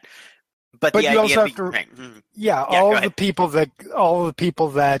admit that. But the you idea also have to, all the people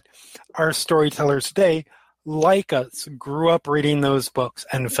that are storytellers today, like us, grew up reading those books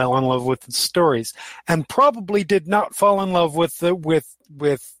and fell in love with the stories, and probably did not fall in love with the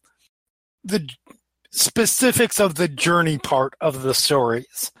specifics of the journey part of the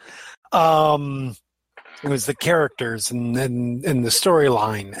stories. It was the characters and the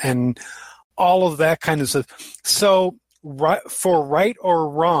storyline and all of that kind of stuff. So, for right or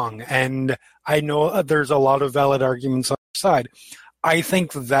wrong, and I know there's a lot of valid arguments on the side, I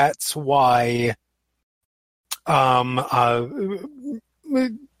think that's why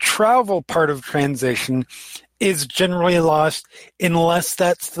travel part of transition is generally lost unless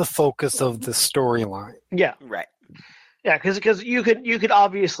that's the focus of the storyline. Yeah. Right. Yeah, because you could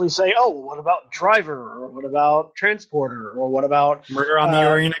obviously say, oh, what about Driver, or what about Transporter, or what about Murder on the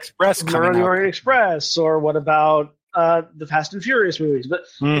Orient Express, or what about the Fast and Furious movies? But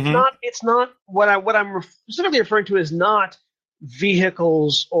it's not what I'm specifically referring to is not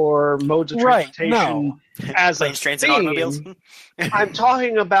vehicles or modes of transportation as planes, trains, and automobiles. I'm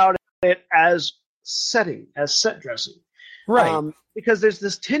talking about it as setting, as set dressing, right? Because there's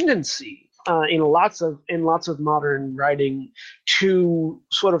this tendency. In lots of modern writing to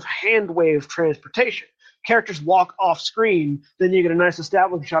sort of hand wave transportation. characters walk off screen, then you get a nice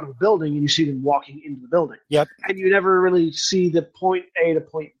establishing shot of a building, and you see them walking into the building. Yep. And you never really see the point A to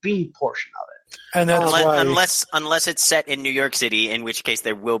point B portion of it. And that's why, unless it's set in New York City, in which case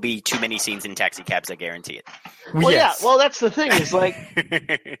there will be too many scenes in taxi cabs. I guarantee it. Well, yes. yeah. Well, that's the thing. Is like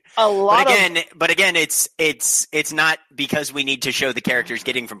a lot. But again, it's not because we need to show the characters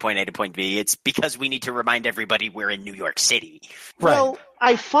getting from point A to point B. It's because we need to remind everybody we're in New York City. Right. Well,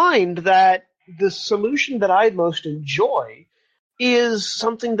 I find that the solution that I most enjoy is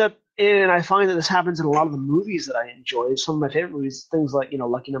something that, and I find that this happens in a lot of the movies that I enjoy. Some of my favorite movies, things like,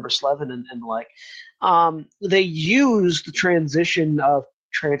 Lucky Number 11 and like, they use the transition of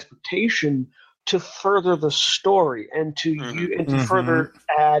transportation to further the story and to further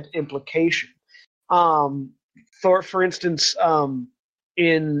add implication. For instance,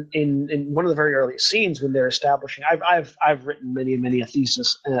 in one of the very early scenes when they're establishing, I've written many a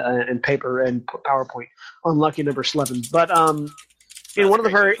thesis and paper and PowerPoint on Lucky Number 11, but in one of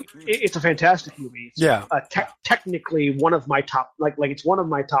the it's a fantastic movie. It's, technically one of my top, like it's one of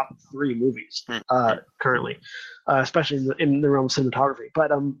my top 3 movies currently, especially in the realm of cinematography.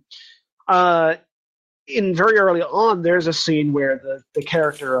 But in very early on, there's a scene where the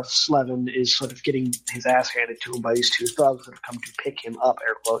character of Slevin is sort of getting his ass handed to him by these 2 thugs that have come to pick him up,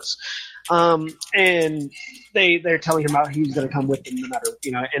 air quotes. And they're telling him how he's going to come with them no matter,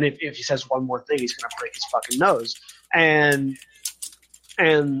 and if he says one more thing, he's going to break his fucking nose. And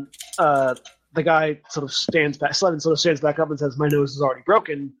the guy sort of stands back. Slevin sort of stands back up and says, "My nose is already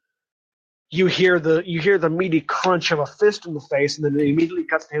broken." You hear the meaty crunch of a fist in the face, and then it immediately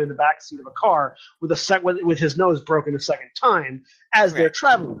cuts to him in the back seat of a car with his nose broken a second time as they're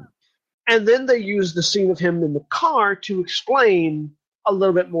traveling. And then they use the scene of him in the car to explain a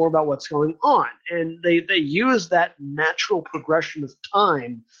little bit more about what's going on. And they use that natural progression of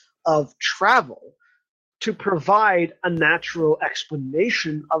time of travel to provide a natural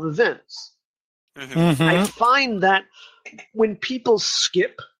explanation of events. I find that when people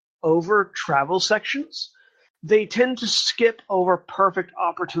skip over travel sections, they tend to skip over perfect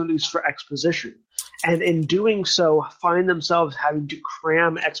opportunities for exposition. And in doing so, find themselves having to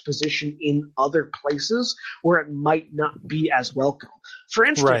cram exposition in other places where it might not be as welcome. For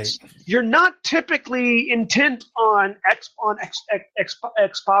instance, you're not typically intent on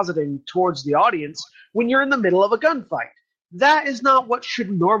expositing towards the audience when you're in the middle of a gunfight. That is not what should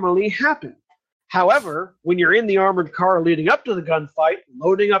normally happen. However, when you're in the armored car leading up to the gunfight,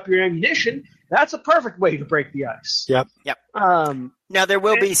 loading up your ammunition, that's a perfect way to break the ice. Yep. Now, there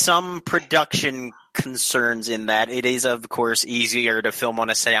will be some production concerns in that. It is, of course, easier to film on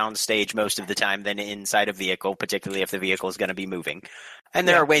a sound stage most of the time than inside a vehicle, particularly if the vehicle is going to be moving. And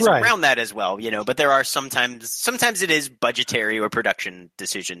there are ways around that as well, but there are sometimes it is budgetary or production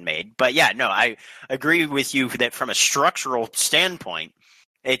decision made. But yeah, no, I agree with you that from a structural standpoint,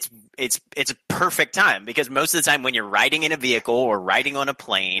 it's a perfect time, because most of the time when you're riding in a vehicle or riding on a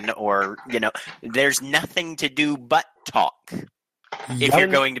plane or, there's nothing to do but talk if you're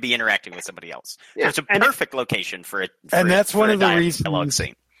going to be interacting with somebody else. So it's a perfect location for it. And that's one of the reasons.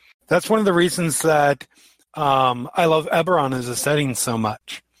 That's one of the reasons that I love Eberron as a setting so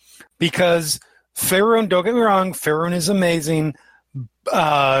much, because Faerun, don't get me wrong, Faerun is amazing.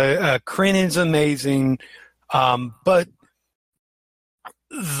 Kryn is amazing. But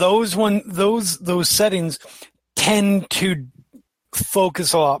those settings tend to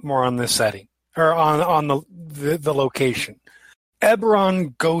focus a lot more on the setting or on the location.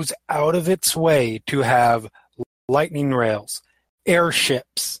 Eberron goes out of its way to have lightning rails,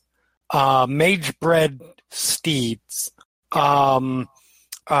 airships, mage-bred steeds, naval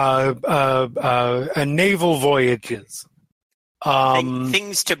voyages.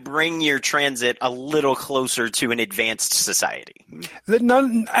 Things to bring your transit a little closer to an advanced society.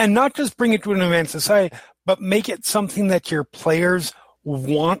 Not just bring it to an advanced society, but make it something that your players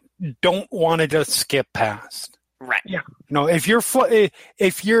don't want to just skip past. Right. Yeah. If you're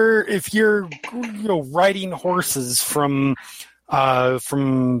riding horses from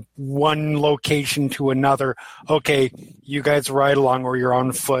one location to another, okay, you guys ride along, or you're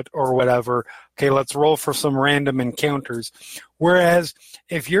on foot or whatever. Okay, let's roll for some random encounters. Whereas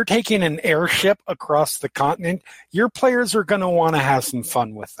if you're taking an airship across the continent, your players are going to want to have some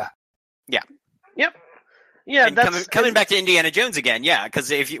fun with that. Yeah. Yep. Yeah. And coming back to Indiana Jones again, yeah,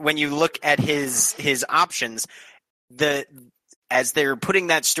 because when you look at his options, as they're putting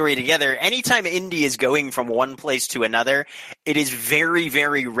that story together, anytime Indy is going from one place to another, it is very,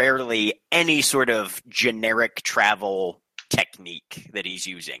 very rarely any sort of generic travel technique that he's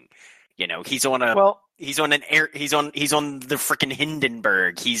using. He's on He's on the frickin'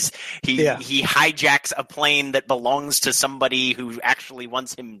 Hindenburg. He hijacks a plane that belongs to somebody who actually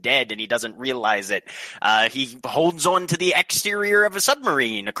wants him dead, and he doesn't realize it. He holds on to the exterior of a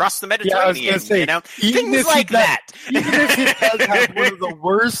submarine across the Mediterranean. Things like that. Even if he does have one of the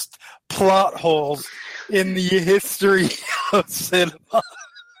worst plot holes in the history of cinema,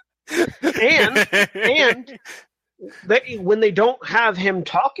 and when they don't have him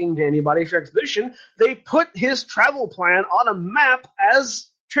talking to anybody for exposition, they put his travel plan on a map as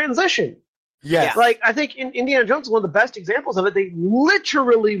transition. Yeah. Like, I think in Indiana Jones is one of the best examples of it. They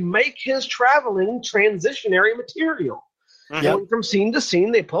literally make his traveling transitionary material. Mm-hmm. Going from scene to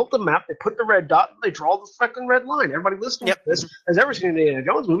scene, they pull up the map, they put the red dot, and they draw the fucking red line. Everybody listening to this has ever seen an Indiana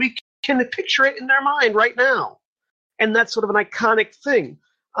Jones movie can picture it in their mind right now. And that's sort of an iconic thing.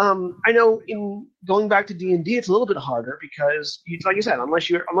 I know in going back to D&D, it's a little bit harder because, like you said, unless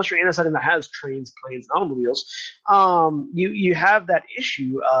you're in a setting that has trains, planes, and automobiles, you have that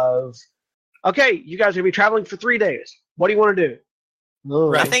issue of, okay, you guys are going to be traveling for 3 days. What do you want to do?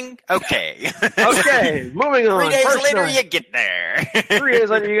 Nothing? Okay. Okay, moving on. 3 days First later, night. you get there. 3 days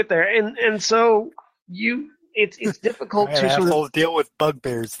later, you get there. And so it's difficult to sort of deal with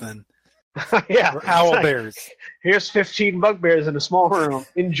bugbears then. yeah, Or owl bears. Here's 15 bugbears in a small room.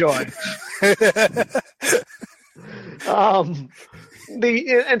 Enjoy. And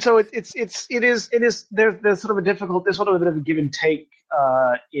so it is there's sort of a difficult, there's sort of a bit of a give and take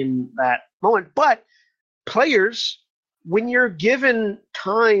in that moment. But players, when you're given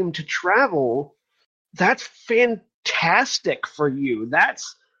time to travel, that's fantastic for you.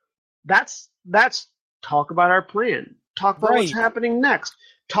 That's talk about our plan. Talk about what's happening next.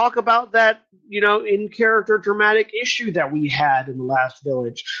 Talk about that, in character dramatic issue that we had in the last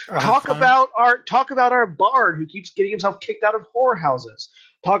village. Talk about our bard who keeps getting himself kicked out of whorehouses.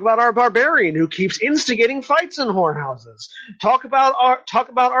 Talk about our barbarian who keeps instigating fights in whorehouses. Talk about our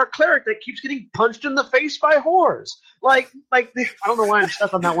cleric that keeps getting punched in the face by whores. I don't know why I'm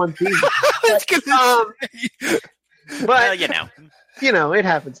stuck on that one theme. But it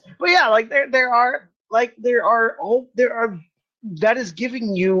happens. But yeah, there are that is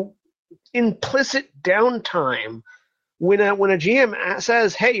giving you implicit downtime when a GM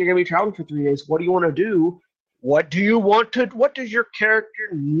says, "Hey, you're going to be traveling for 3 days. What do you want to do? What does your character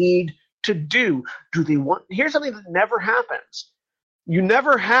need to do? Do they want?" Here's something that never happens. You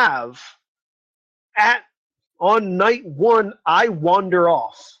never have on night one, I wander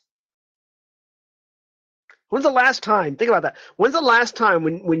off. When's the last time? Think about that. When's the last time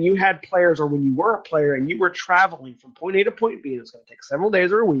when you had players or when you were a player and you were traveling from point A to point B, and it's going to take several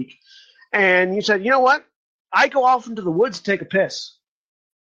days or a week, and you said, you know what? I go off into the woods to take a piss.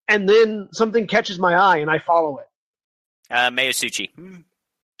 And then something catches my eye and I follow it. Mayasuchi.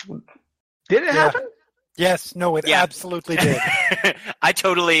 Did it happen? Yes. No, it absolutely did. I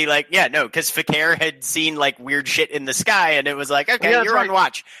totally because Fakir had seen weird shit in the sky and it was like, okay, you're on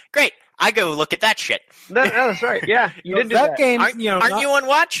watch. Great. I go look at that shit. That's right. Yeah, you did do that. Game, aren't you on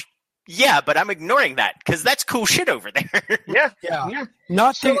watch? Yeah, but I'm ignoring that because that's cool shit over there. Yeah.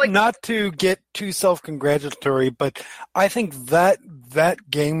 Not to get too self-congratulatory, but I think that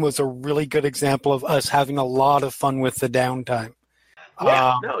game was a really good example of us having a lot of fun with the downtime.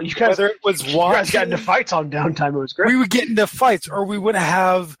 Yeah, you guys, whether it was you guys got into fights on downtime. It was great. We would get into fights, or we would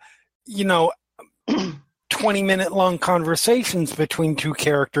have, 20-minute long conversations between two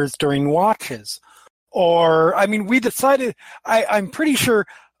characters during watches. Or, we decided, I'm pretty sure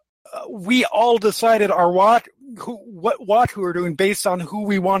we all decided what watch we were doing based on who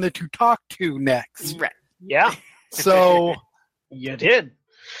we wanted to talk to next. Right. Yeah. So. You did.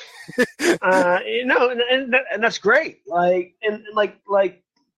 And that's great.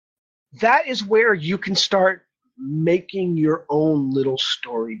 That is where you can start making your own little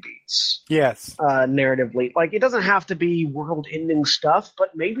story beats. Yes. Narratively. It doesn't have to be world-ending stuff,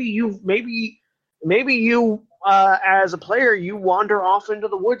 but maybe you as a player, you wander off into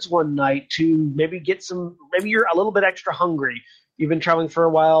the woods one night to maybe you're a little bit extra hungry. You've been traveling for a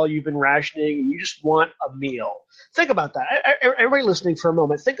while, you've been rationing, and you just want a meal. Think about that. Everybody listening for a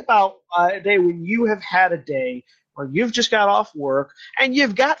moment, think about a day when you have had a day where you've just got off work and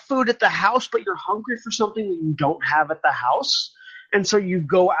you've got food at the house, but you're hungry for something that you don't have at the house. And so you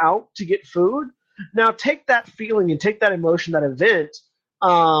go out to get food. Now take that feeling and take that emotion, that event,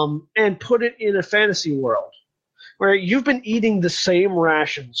 and put it in a fantasy world where you've been eating the same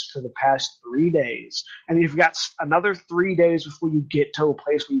rations for the past 3 days, and you've got another 3 days before you get to a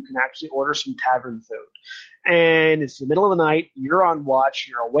place where you can actually order some tavern food. And it's the middle of the night, you're on watch,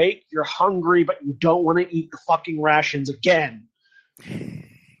 you're awake, you're hungry, but you don't want to eat the fucking rations again.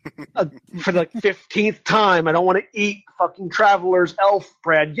 for the 15th time, I don't want to eat fucking Traveler's Elf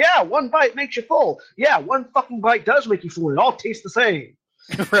bread. Yeah, one bite makes you full. Yeah, one fucking bite does make you full. It all tastes the same.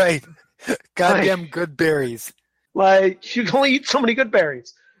 Right. Goddamn good berries. Like, you can only eat so many good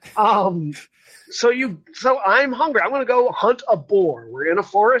berries. So I'm hungry. I'm going to go hunt a boar. We're in a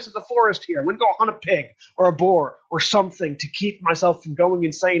forest. There's a forest here. I'm going to go hunt a pig or a boar or something to keep myself from going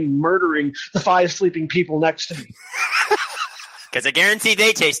insane and murdering the 5 sleeping people next to me. Because I guarantee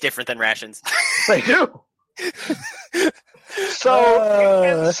they taste different than rations. They do.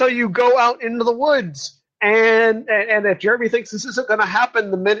 So you go out into the woods. And if Jeremy thinks this isn't going to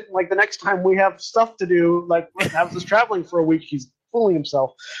happen the next time we have stuff to do, like have this traveling for a week, he's fooling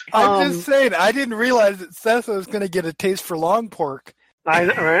himself. I'm just saying, I didn't realize that Seth was going to get a taste for long pork. I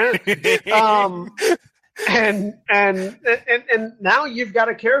know, right? And now you've got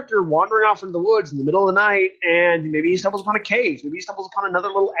a character wandering off into the woods in the middle of the night, and maybe he stumbles upon a cave. Maybe he stumbles upon another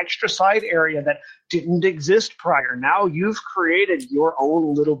little extra side area that didn't exist prior. Now you've created your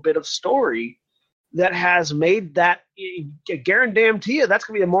own little bit of story that has made that, guarantee you, that's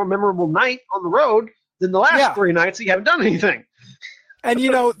going to be a more memorable night on the road than the last 3 nights that you haven't done anything. And,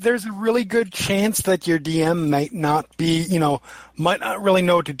 there's a really good chance that your DM might not really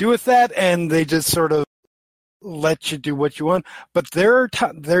know what to do with that, and they just sort of let you do what you want. But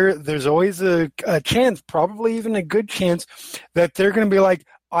there's always a chance, probably even a good chance, that they're going to be like,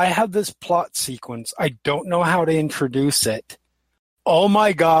 I have this plot sequence. I don't know how to introduce it. Oh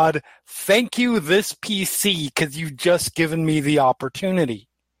my God, thank you, this PC, because you've just given me the opportunity.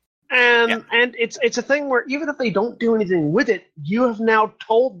 And it's a thing where even if they don't do anything with it, you have now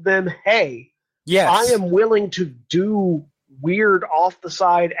told them, hey, yes, I am willing to do weird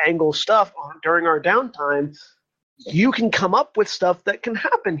off-the-side angle stuff during our downtime. You can come up with stuff that can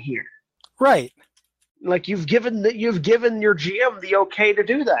happen here. Right. Like you've given your GM the okay to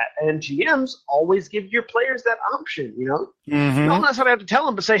do that, and GMs always give your players that option. You don't necessarily have to tell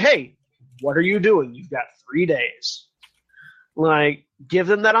them, but say, "Hey, what are you doing? You've got 3 days." Like, give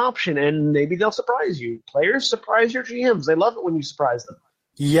them that option, and maybe they'll surprise you. Players surprise your GMs; they love it when you surprise them.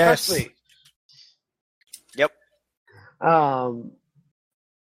 Yes. Especially. Yep.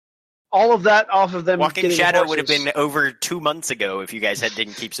 All of that off of them. Walking Shadow would have been over 2 months ago if you guys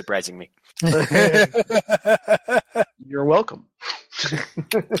didn't keep surprising me. You're welcome.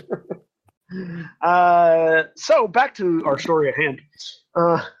 So back to our story at hand.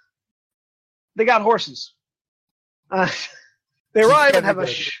 They got horses. They arrive and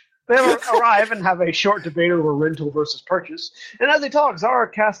have a short debate over rental versus purchase. And as they talk, Zara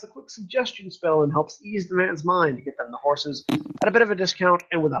casts a quick suggestion spell and helps ease the man's mind to get them the horses at a bit of a discount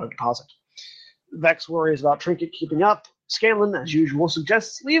and without a deposit. Vex worries about Trinket keeping up. Scanlan, as usual,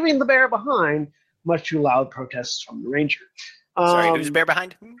 suggests leaving the bear behind, much to loud protests from the ranger. Sorry, who's the bear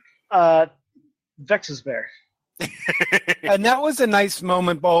behind? Vex's bear. And that was a nice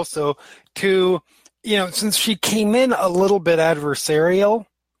moment also to, since she came in a little bit adversarial,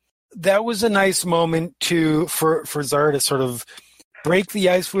 that was a nice moment for Zara to sort of break the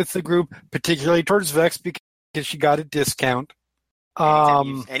ice with the group, particularly towards Vex because she got a discount.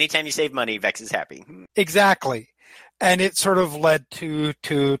 Anytime you save money, Vex is happy. Exactly. And it sort of led to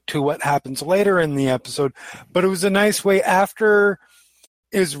what happens later in the episode. But it was a nice way after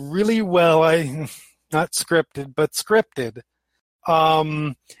is really well, not scripted, but scripted.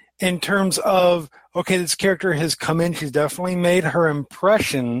 In terms of, okay, this character has come in, she's definitely made her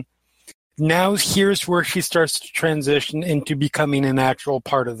impression. Now here's where she starts to transition into becoming an actual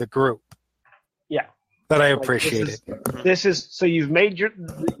part of the group. Yeah. That I appreciated. This is so you've made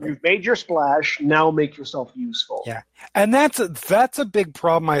your splash. Now make yourself useful. Yeah, and that's a big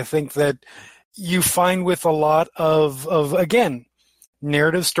problem I think that you find with a lot of again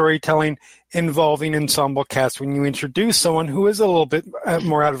narrative storytelling involving ensemble cast when you introduce someone who is a little bit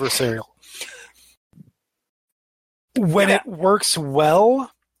more adversarial. When it works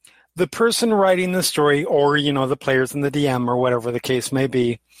well, the person writing the story, or the players and the DM, or whatever the case may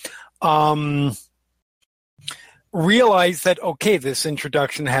be, realize that, okay, this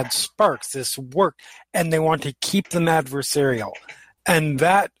introduction had sparks, this worked, and they want to keep them adversarial. And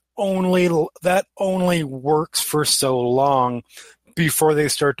that only works for so long before they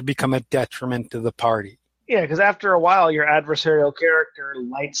start to become a detriment to the party. Yeah, because after a while, your adversarial character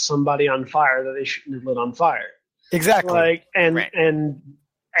lights somebody on fire that they shouldn't have lit on fire. Exactly.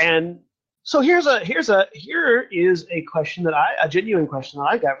 And so here is a question a genuine question that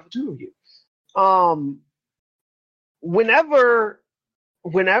I got for the two of you. Whenever,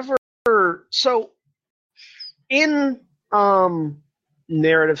 so in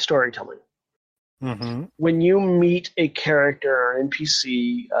narrative storytelling, Mm-hmm. When you meet a character or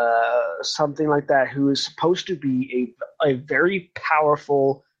NPC, something like that, who is supposed to be a very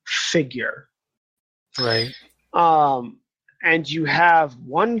powerful figure, Right. and you have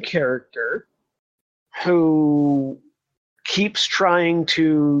one character who keeps trying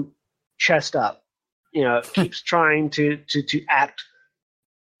to chest up, keeps trying to act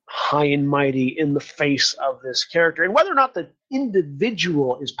high and mighty in the face of this character, and whether or not the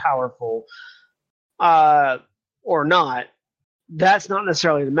individual is powerful or not, that's not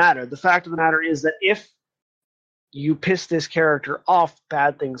necessarily the matter. The fact of the matter is that if you piss this character off,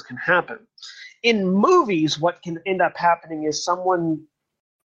 bad things can happen. In movies, what can end up happening is someone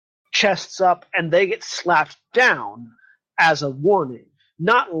chests up and they get slapped down as a warning.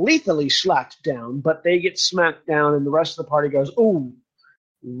 Not lethally slapped down, but they get smacked down and the rest of the party goes, "Ooh,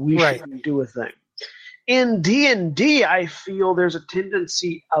 we shouldn't do a thing." In D&D, I feel there's a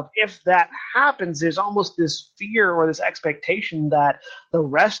tendency of, if that happens, there's almost this fear or this expectation that the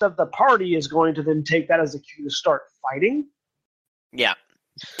rest of the party is going to then take that as a cue to start fighting. Yeah.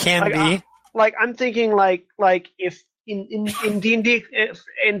 Can be. I'm thinking if in D&D,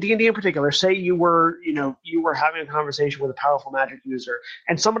 in D&D in particular, say you were having a conversation with a powerful magic user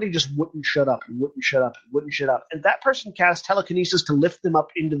and somebody just wouldn't shut up and wouldn't shut up and wouldn't shut up, and that person cast telekinesis to lift them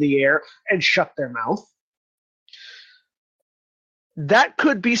up into the air and shut their mouth. That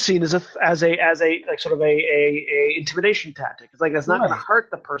could be seen as a intimidation tactic. It's like, that's not going to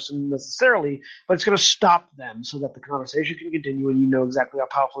hurt the person necessarily, but it's going to stop them so that the conversation can continue and you know exactly how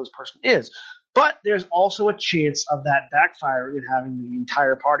powerful this person is. But there's also a chance of that backfiring and having the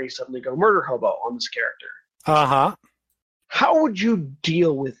entire party suddenly go murder hobo on this character. Uh-huh. How would you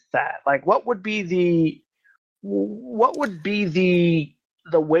deal with that? Like, what would be the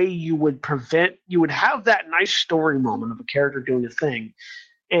way you would have that nice story moment of a character doing a thing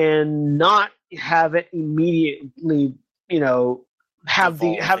and not have it immediately, have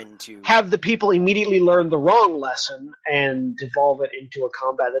the people immediately learn the wrong lesson and devolve it into a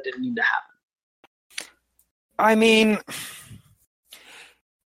combat that didn't need to happen? I mean,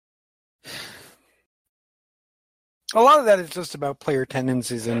 a lot of that is just about player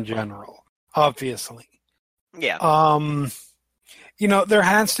tendencies in general, obviously. Yeah. There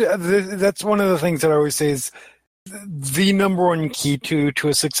has to. That's one of the things that I always say is the number one key to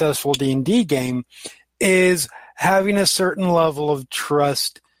a successful D&D game is having a certain level of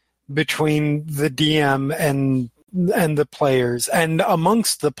trust between the DM and the players and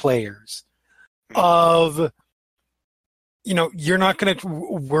amongst the players. Of, you're not going to.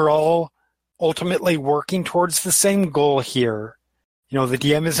 We're all ultimately working towards the same goal here. The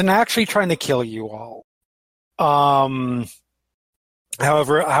DM isn't actually trying to kill you all.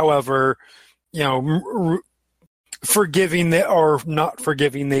 However, forgiving or not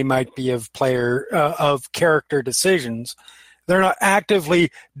forgiving they might be of character decisions. They're not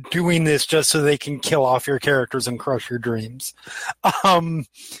actively doing this just so they can kill off your characters and crush your dreams. And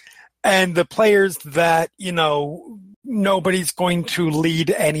the players that, nobody's going to lead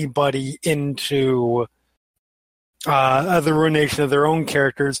anybody into the ruination of their own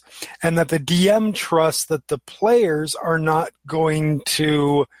characters, and that the DM trusts that the players are not going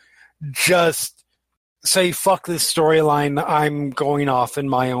to just say, "Fuck this storyline, I'm going off in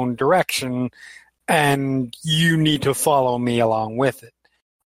my own direction, and you need to follow me along with it."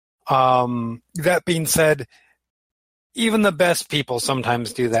 That being said, even the best people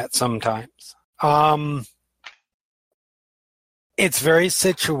sometimes do that sometimes. It's very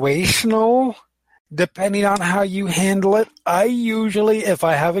situational, depending on how you handle it. I usually, if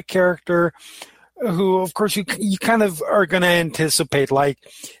I have a character who, of course, you kind of are going to anticipate, like,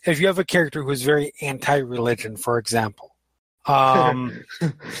 if you have a character who's very anti-religion, for example. Who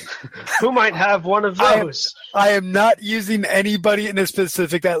might have one of those? I am not using anybody in a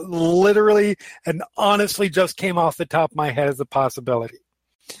specific. That literally and honestly just came off the top of my head as a possibility.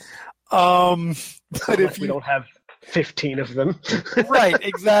 But if we don't have 15 of them. Right,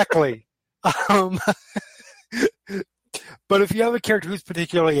 exactly. But if you have a character who's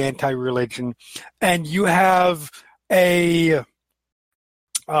particularly anti-religion, and you have a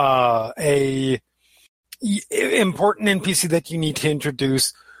important NPC that you need to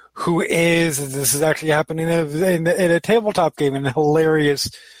introduce, who is, this is actually happening in a tabletop game in a hilarious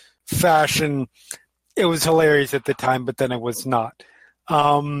fashion. It was hilarious at the time, but then it was not.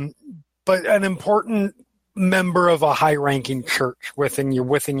 But an important member of a high-ranking church within your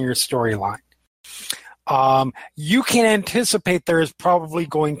storyline. You can anticipate there is probably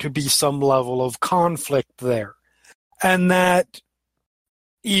going to be some level of conflict there. And that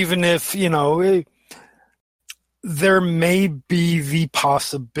even if, there may be the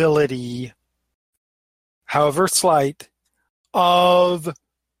possibility however slight, of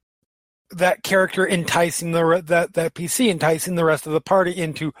that character enticing that PC enticing the rest of the party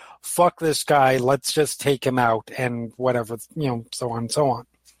into, fuck this guy, let's just take him out, and whatever, so on and so on.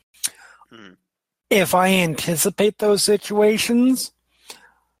 If I anticipate those situations,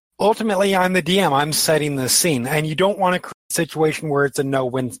 ultimately I'm the DM. I'm setting the scene, and you don't want to create a situation where it's a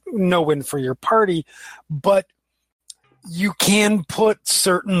no-win for your party, but you can put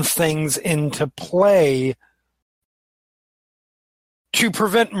certain things into play to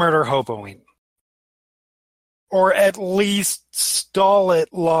prevent murder hoboing, or at least stall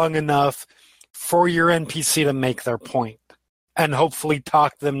it long enough for your NPC to make their point, and hopefully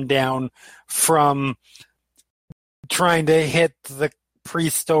talk them down from trying to hit the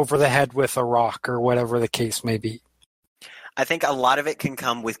priest over the head with a rock or whatever the case may be. I think a lot of it can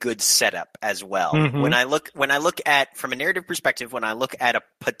come with good setup as well. Mm-hmm. When I look at, from a narrative perspective, when I look at a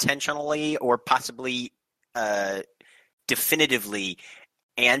potentially or possibly definitively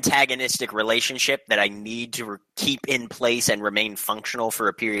antagonistic relationship that I need to keep in place and remain functional for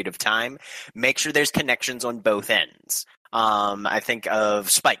a period of time, make sure there's connections on both ends. I think of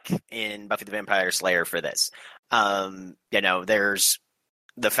Spike in Buffy the Vampire Slayer for this. There's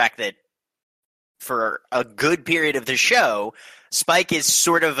the fact that for a good period of the show, Spike is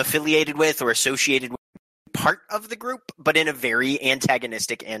sort of affiliated with or associated with part of the group, but in a very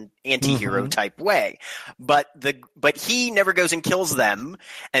antagonistic and anti-hero type way. But he never goes and kills them,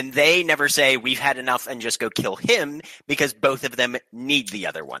 and they never say, we've had enough, and just go kill him, because both of them need the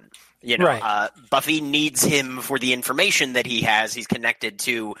other one. Right. Buffy needs him for the information that he has. He's connected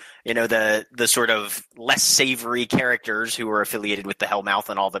to, the sort of less savory characters who are affiliated with the Hellmouth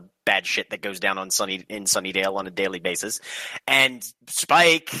and all the bad shit that goes down in Sunnydale on a daily basis. And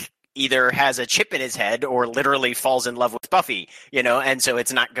Spike either has a chip in his head or literally falls in love with Buffy, and so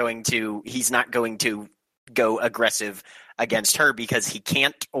he's not going to go aggressive against her because he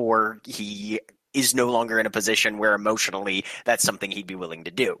can't, or he is no longer in a position where emotionally that's something he'd be willing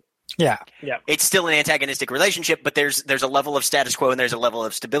to do. Yeah. It's still an antagonistic relationship, but there's a level of status quo and there's a level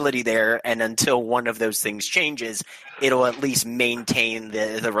of stability there, and until one of those things changes, it'll at least maintain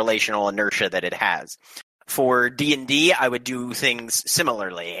the relational inertia that it has. For D&D, I would do things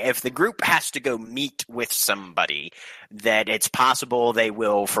similarly. If the group has to go meet with somebody that it's possible they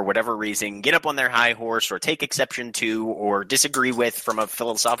will, for whatever reason, get up on their high horse or take exception to or disagree with from a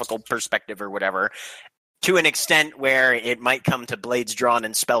philosophical perspective or whatever, to an extent where it might come to blades drawn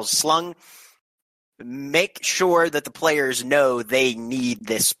and spells slung, make sure that the players know they need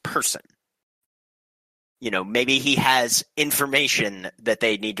this person. Maybe he has information that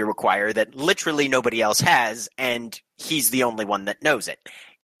they need to acquire that literally nobody else has, and he's the only one that knows it.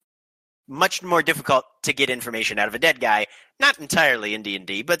 Much more difficult to get information out of a dead guy, not entirely in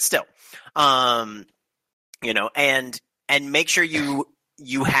D&D, but still. And make sure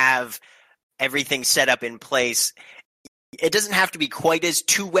you have everything set up in place. It doesn't have to be quite as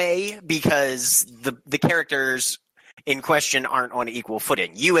two-way, because the characters in question aren't on equal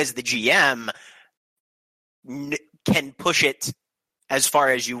footing. You as the GM can push it as far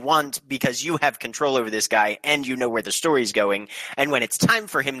as you want because you have control over this guy and you know where the story's going, and when it's time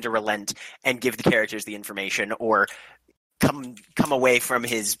for him to relent and give the characters the information or come away from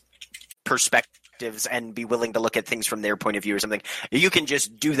his perspectives and be willing to look at things from their point of view or something, you can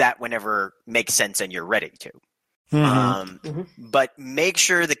just do that whenever makes sense and you're ready to. But make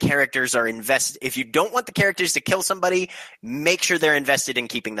sure the characters are invested. If you don't want the characters to kill somebody, make sure they're invested in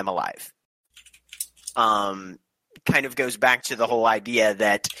keeping them alive. Kind of goes back to the whole idea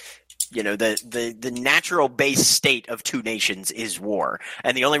that, the natural base state of two nations is war.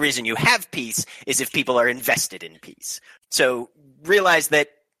 And the only reason you have peace is if people are invested in peace. So realize that,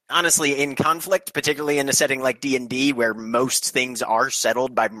 honestly, in conflict, particularly in a setting like D&D where most things are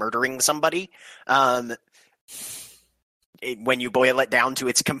settled by murdering somebody, when you boil it down to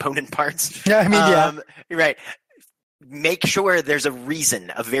its component parts. Yeah. Right. Make sure there's a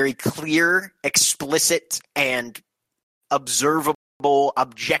reason, a very clear, explicit, and observable,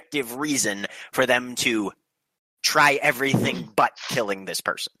 objective reason for them to try everything but killing this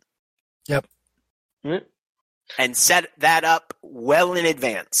person. Yep. And set that up well in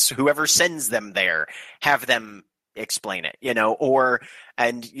advance. Whoever sends them there, have them explain it,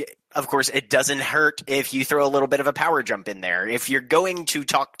 and of course it doesn't hurt if you throw a little bit of a power jump in there. If you're going to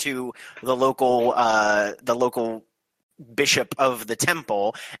talk to the local bishop of the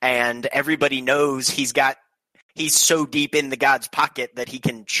temple and everybody knows he's so deep in the god's pocket that he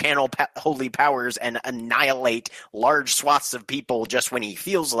can channel holy powers and annihilate large swaths of people just when he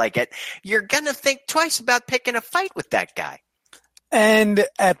feels like it, you're gonna think twice about picking a fight with that guy. And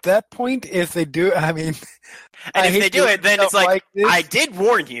at that point, if they do, I mean, and if they do it, then it's like this, I did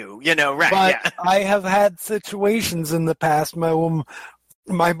warn you, right? But Yeah. I have had situations in the past.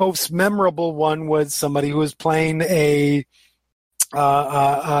 My most memorable one was somebody who was playing a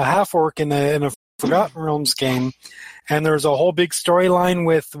half orc in a Forgotten Realms game, and there was a whole big storyline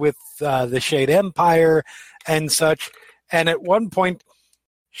with the Shade Empire and such. And at one point,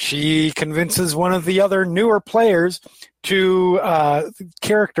 she convinces one of the other newer players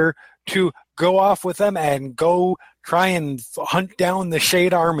character to go off with them and go try and hunt down the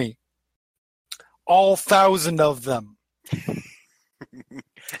Shade army. All 1,000 of them.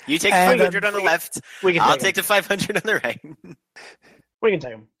 You take 500 on the left. I'll take the 500 on the right. We can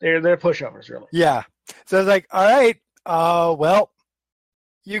take them. They're pushovers, really. Yeah. So it's like, all right, well,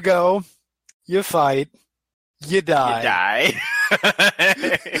 you go, you fight, you die.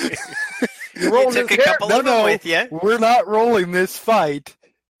 You took a couple of them with you. We're not rolling this fight.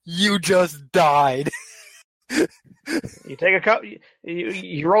 You just died. You take a couple.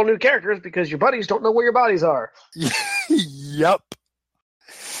 You roll new characters because your buddies don't know where your bodies are. Yep.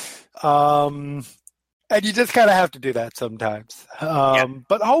 And you just kind of have to do that sometimes.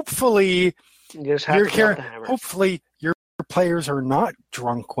 But hopefully, hopefully your players are not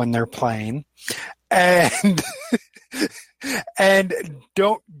drunk when they're playing, and and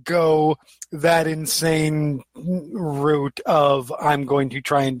don't go that insane route of I'm going to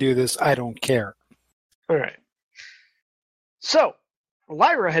try and do this. I don't care. All right. So,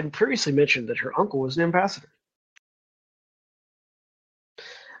 Lyra had previously mentioned that her uncle was an ambassador,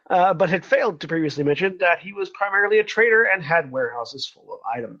 but had failed to previously mention that he was primarily a trader and had warehouses full of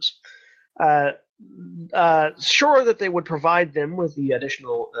items. Sure that they would provide them with the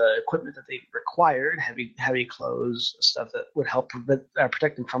additional equipment that they required, heavy clothes, stuff that would help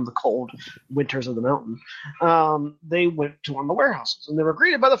protect them from the cold winters of the mountain. They went to one of the warehouses, and they were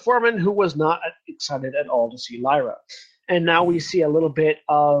greeted by the foreman, who was not excited at all to see Lyra. And now we see a little bit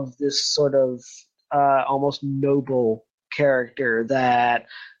of this sort of almost noble character that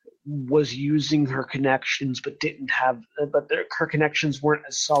was using her connections, but her connections weren't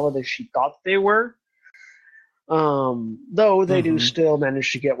as solid as she thought they were. Though they do still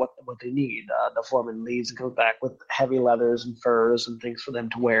manage to get what they need. The foreman leaves and comes back with heavy leathers and furs and things for them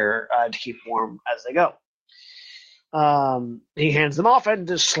to wear to keep warm as they go. He hands them off and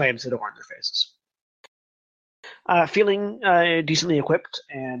just slams the door in their faces. Feeling decently equipped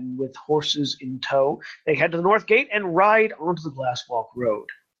and with horses in tow, they head to the north gate and ride onto the Glasswalk Road.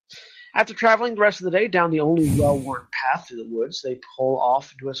 After traveling the rest of the day down the only well-worn path through the woods, they pull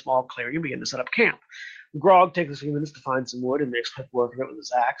off into a small clearing and begin to set up camp. Grog takes a few minutes to find some wood and makes quick work of it with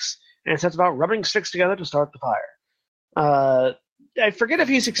his axe, and sets about rubbing sticks together to start the fire. I forget if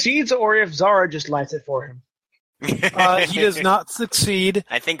he succeeds or if Zara just lights it for him. He does not succeed.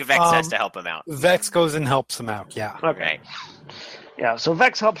 I think Vex has to help him out. Vex goes and helps him out, yeah. Okay. Yeah, so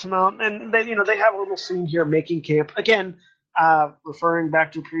Vex helps him out, and they have a little scene here making camp. Again, referring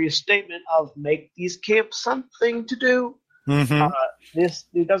back to a previous statement of make these camps something to do.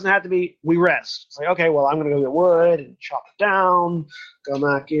 It doesn't have to be we rest. It's like, okay, well, I'm going to go get wood and chop it down, go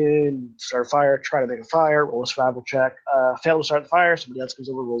back in, start a fire, try to make a fire, roll a survival check, fail to start the fire, somebody else comes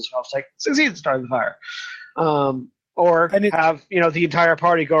over, rolls a survival check, succeeds to start the fire. Or have the entire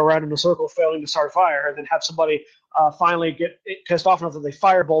party go around in a circle failing to start a fire, and then have somebody finally get pissed off enough that they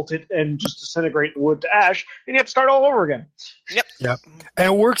firebolt it and just disintegrate the wood to ash, and you have to start all over again. Yep.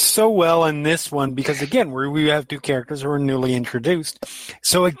 And it works so well in this one because, again, we have two characters who are newly introduced,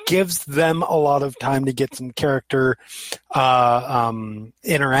 so it gives them a lot of time to get some character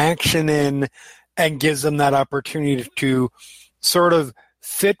interaction in, and gives them that opportunity to sort of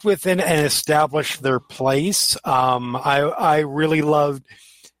fit within and establish their place. I really loved,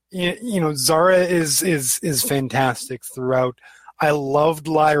 Zara is fantastic throughout. I loved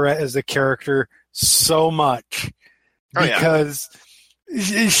Lyra as a character so much because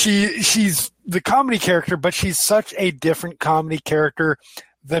she's the comedy character, but she's such a different comedy character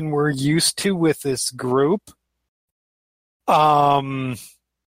than we're used to with this group.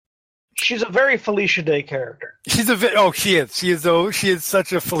 She's a very Felicia Day character. She is. She is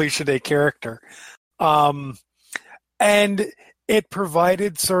such a Felicia Day character. And it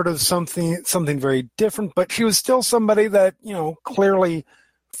provided sort of something very different, but she was still somebody that, clearly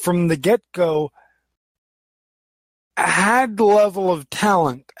from the get-go had the level of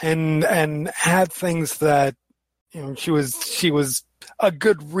talent and had things that, she was a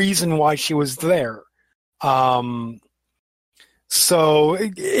good reason why she was there. So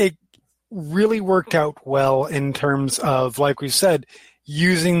it really worked out well in terms of, like we said,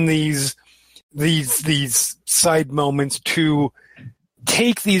 using these side moments to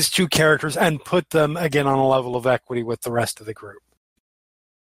take these two characters and put them again on a level of equity with the rest of the group.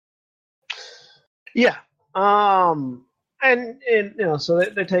 Yeah. And so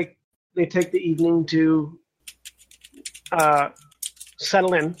they take the evening to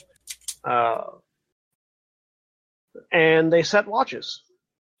settle in, and they set watches.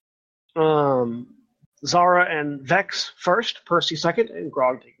 Zara and Vex first, Percy second, and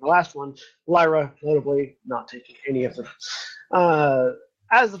Grog taking the last one. Lyra, notably, not taking any of them.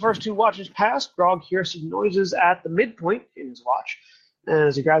 As the first two watches pass, Grog hears some noises at the midpoint in his watch. And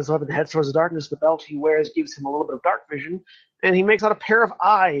as he grabs the weapon and heads towards the darkness, the belt he wears gives him a little bit of dark vision, and he makes out a pair of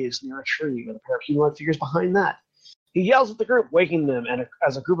eyes near a tree with a pair of humanoid figures behind that. He yells at the group, waking them, and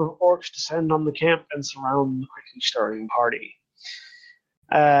as a group of orcs descend on the camp and surround the quickly starting party.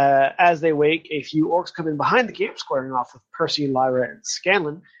 As they wake, a few orcs come in behind the camp, squaring off with Percy, Lyra, and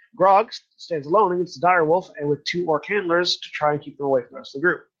Scanlan. Grog stands alone against the direwolf and with two orc handlers to try and keep them away from the rest of the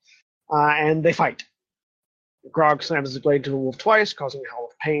group. And they fight. Grog slams his blade to the wolf twice, causing a howl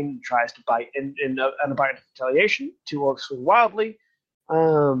of pain, and tries to bite in a bite of retaliation. Two orcs swing wildly,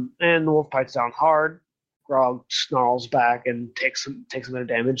 and the wolf bites down hard. Grog snarls back and takes some bit of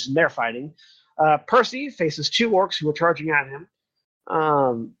damage, and they're fighting. Percy faces two orcs who are charging at him,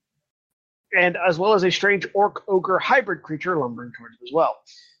 and as well as a strange orc-ogre hybrid creature lumbering towards him as well,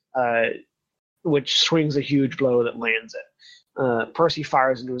 which swings a huge blow that lands it. Percy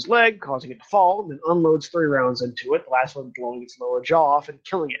fires into his leg, causing it to fall, and then unloads 3 rounds into it, the last one blowing its lower jaw off and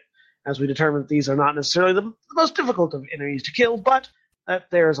killing it. As we determine that these are not necessarily the most difficult of enemies to kill, but that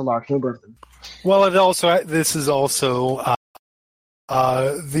there's a large number of them. Well, this is also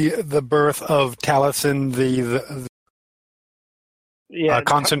the birth of Taliesin, the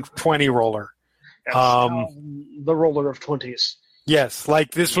constant 20 roller. Yes, the roller of 20s. Yes,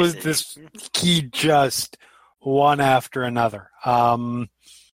 like this was this key just one after another.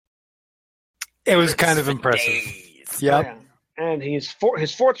 It was kind of impressive. Yep. Yeah. And his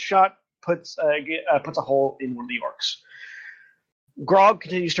fourth shot puts a hole in one of the orcs. Grog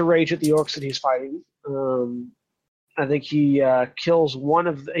continues to rage at the orcs that he's fighting. I think he kills the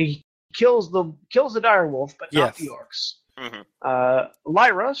direwolf, but not the orcs. Mm-hmm.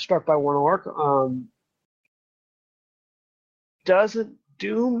 Lyra, struck by one orc, doesn't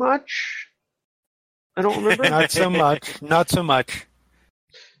do much. I don't remember. Not so much.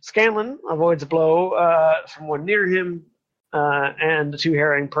 Scanlan avoids a blow from one near him, and the two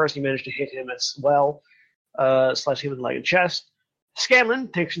harrying Percy manage to hit him as well, slash him in the leg and chest. Scanlan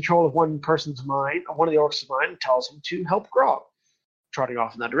takes control of one of the orcs' mind, and tells him to help Grog, trotting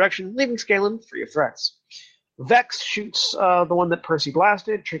off in that direction, leaving Scanlan free of threats. Vex shoots the one that Percy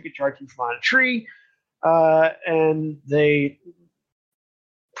blasted, trinket charging from behind a tree, and they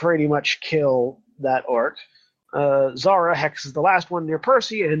pretty much kill that orc. Zara hexes the last one near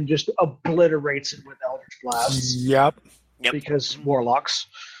Percy and just obliterates it with Eldritch Blast. Yep. Because warlocks.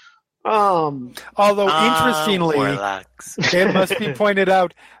 Although, interestingly, it must be pointed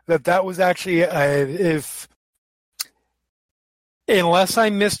out that was actually, unless I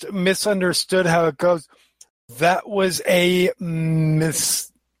misunderstood how it goes, that was a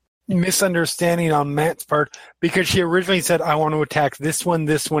misunderstanding on Matt's part, because she originally said, I want to attack this one,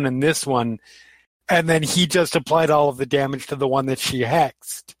 and this one, and then he just applied all of the damage to the one that she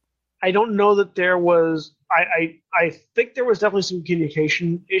hexed. I don't know that there was... I think there was definitely some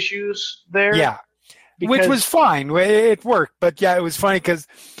communication issues there. Yeah, which was fine. It worked. But yeah, it was funny because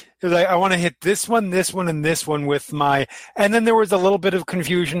it was like, I want to hit this one, and this one with my... And then there was a little bit of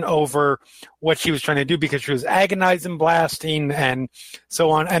confusion over what she was trying to do because she was agonizing, blasting, and so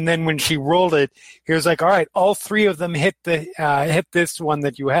on. And then when she rolled it, he was like, all right, all 3 of them hit this one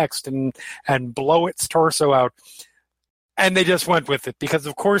that you hexed and blow its torso out. And they just went with it because,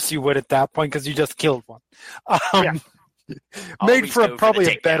 of course, you would at that point because you just killed one. Made for probably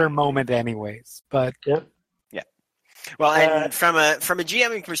a better moment, anyways. But yeah. Well, and from a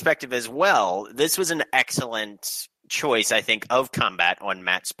GMing perspective as well, this was an excellent choice, I think, of combat on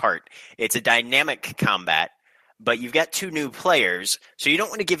Matt's part. It's a dynamic combat, but you've got 2 new players, so you don't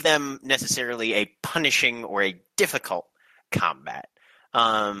want to give them necessarily a punishing or a difficult combat.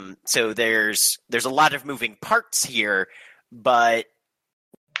 So there's a lot of moving parts here, but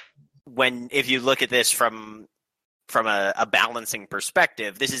if you look at this from a balancing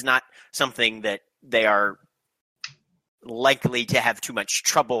perspective, this is not something that they are likely to have too much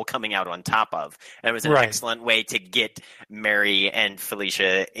trouble coming out on top of. And it was an excellent way to get Mary and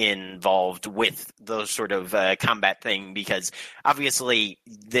Felicia involved with those sort of combat thing, because obviously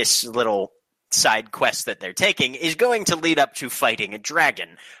this little side quest that they're taking is going to lead up to fighting a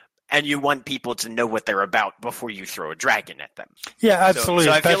dragon. and you want people to know what they're about before you throw a dragon at them. Yeah, absolutely.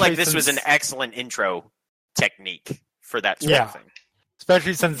 So I feel like Especially this was an since- excellent intro technique for that sort Yeah. of thing.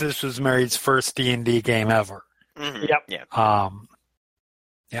 especially since this was Mary's first D&D game ever. Mhm. Yep.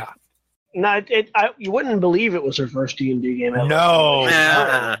 Yeah. No, you wouldn't believe it was her first D&D game ever.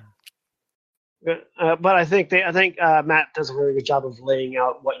 No. But I think Matt does a really good job of laying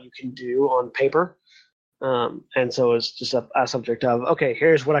out what you can do on paper, and so it's just a subject of, okay,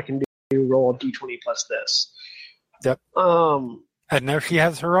 here's what I can do. Roll a d20 plus this. Yep. And now she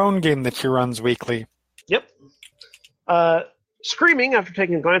has her own game that she runs weekly. Yep. Screaming after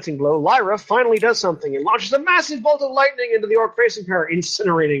taking a glancing blow, Lyra finally does something and launches a massive bolt of lightning into the orc facing her,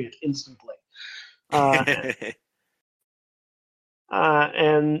 incinerating it instantly.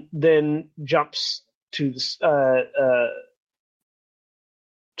 And then jumps to the.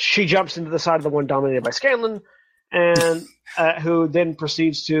 She jumps into the side of the one dominated by Scanlan, and who then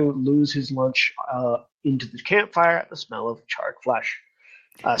proceeds to lose his lunch into the campfire at the smell of charred flesh.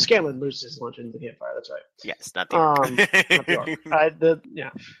 Scanlan loses his lunch into the campfire. That's right. Yes, not the orc. Not the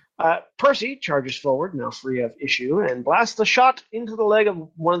orc. Percy charges forward, now free of issue, and blasts a shot into the leg of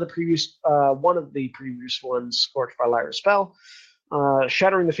one of the previous ones scorched by Lyra's spell,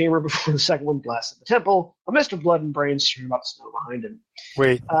 shattering the femur before the second one blasted the temple. A mist of blood and brains stream up snow behind him.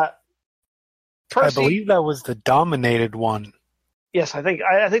 Wait, Percy, I believe that was the dominated one. Yes, I think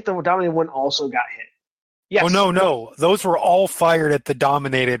the dominated one also got hit. Yes. Oh, no. Those were all fired at the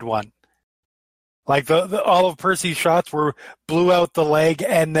dominated one. Like, all of Percy's shots blew out the leg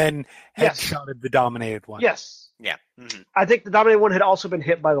and then headshotted the dominated one. Yes. Yeah. Mm-hmm. I think the dominated one had also been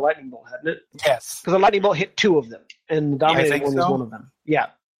hit by the lightning bolt, hadn't it? Yes. Because the lightning bolt hit two of them, and the dominated one was one of them. Yeah.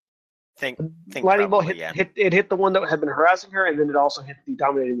 Think lightning bolt probably, hit the one that had been harassing her, and then it also hit the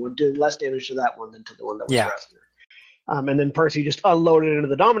dominated one, doing less damage to that one than to the one that was harassing her. And then Percy just unloaded into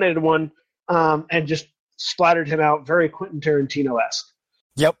the dominated one, and just splattered him out, very Quentin Tarantino-esque.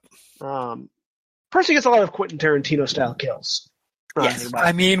 Yep. Percy gets a lot of Quentin Tarantino-style kills. Yes.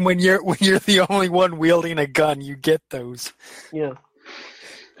 I mean, when you're the only one wielding a gun, you get those. Yeah.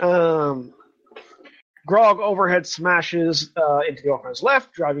 Grog overhead smashes into the orc on his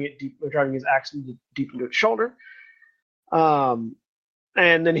left, driving his axe deep into its shoulder. And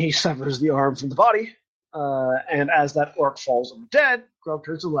then he severs the arm from the body. And as that orc falls on dead, Grog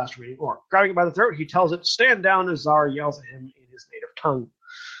turns to the last remaining orc. Grabbing it by the throat, he tells it to stand down as Zara yells at him in his native tongue.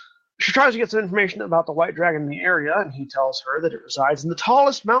 She tries to get some information about the white dragon in the area, and he tells her that it resides in the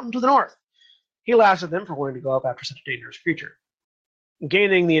tallest mountain to the north. He laughs at them for wanting to go up after such a dangerous creature.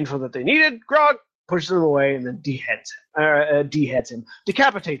 Gaining the info that they needed, Grog pushes him away and then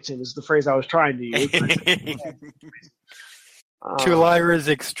decapitates him is the phrase I was trying to use. To Lyra's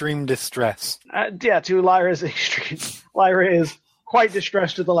extreme distress. To Lyra's extreme. Lyra is quite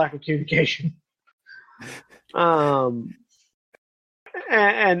distressed at the lack of communication. But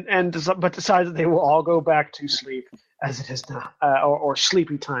decides that they will all go back to sleep as it is now, or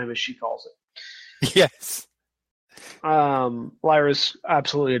sleepy time as she calls it. Yes. Lyra's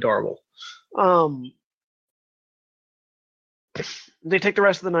absolutely adorable. They take the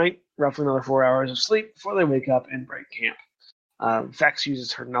rest of the night, roughly another 4 hours of sleep, before they wake up and break camp. Vex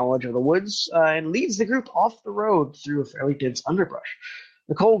uses her knowledge of the woods and leads the group off the road through a fairly dense underbrush.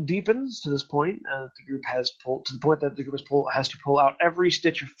 The cold deepens to this point. The group has to pull out every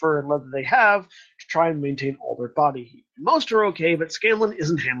stitch of fur and leather they have to try and maintain all their body heat. Most are okay, but Scanlan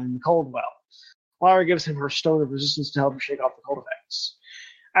isn't handling the cold well. Lyra gives him her stone of resistance to help him shake off the cold effects.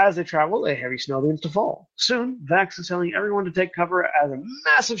 As they travel, a heavy snow begins to fall. Soon, Vex is telling everyone to take cover as a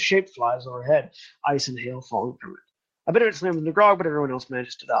massive shape flies overhead, ice and hail falling from it. A bit of it slams into Grog, but everyone else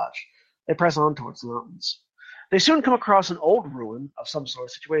manages to dodge. They press on towards the mountains. They soon come across an old ruin of some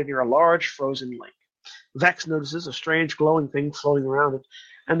sort situated near a large frozen lake. Vex notices a strange glowing thing floating around it,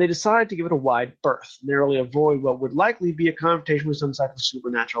 and they decide to give it a wide berth, narrowly avoid what would likely be a confrontation with some type of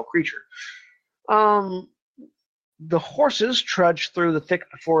supernatural creature. The horses trudge through the thick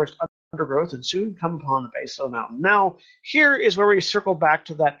forest undergrowth and soon come upon the base of the mountain. Now, here is where we circle back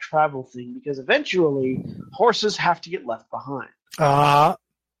to that travel thing, because eventually horses have to get left behind.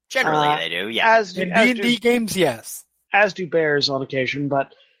 Generally, they do, yeah. In D&D games, yes. As do bears on occasion,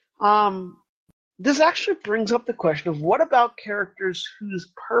 but this actually brings up the question of what about characters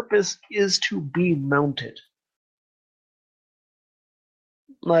whose purpose is to be mounted?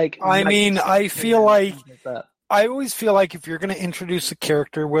 I always feel like if you're going to introduce a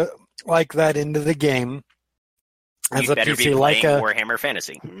character like that into the game, as you a better PC, be like playing Warhammer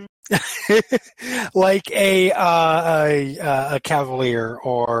Fantasy. like a cavalier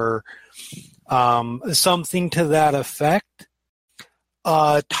or something to that effect,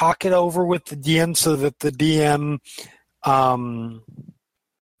 talk it over with the DM so that the DM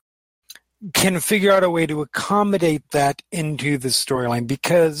can figure out a way to accommodate that into the storyline,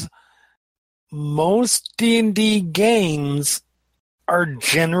 because most D&D games are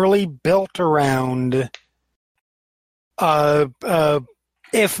generally built around,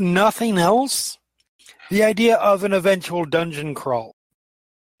 if nothing else, the idea of an eventual dungeon crawl.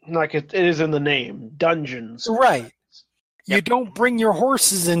 Like it is in the name, dungeons. Right. Yep. You don't bring your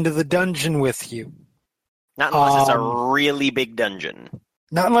horses into the dungeon with you. Not unless it's a really big dungeon.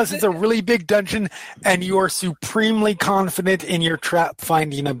 Not unless it's a really big dungeon and you are supremely confident in your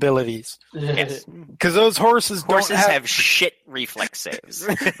trap-finding abilities. Yes. Because those horses Horses don't have shit reflex saves.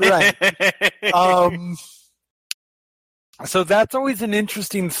 Right. So that's always an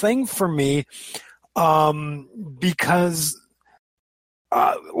interesting thing for me, because,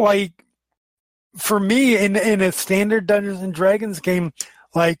 like, for me, in a standard Dungeons and Dragons game,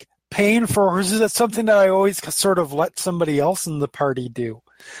 like, paying for horses, that's something that I always sort of let somebody else in the party do,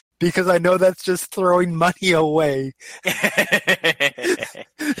 because I know that's just throwing money away.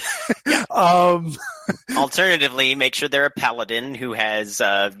 Alternatively, make sure they're a paladin who has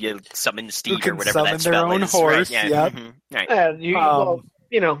summoned steed or whatever summon that spell their own is. horse. Right, yeah. Yep. Mm-hmm. Right. Well,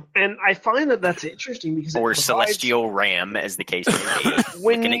 and I find that's interesting because Or celestial ram, as the case may be.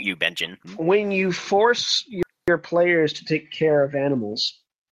 Looking at you, Benjamin. When you force your players to take care of animals,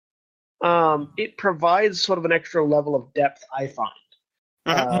 it provides sort of an extra level of depth, I find,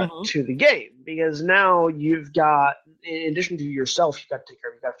 to the game, because now you've got, in addition to yourself, you've got to take care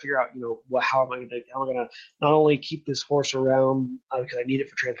of. You've got to figure out, how am I going to not only keep this horse around because I need it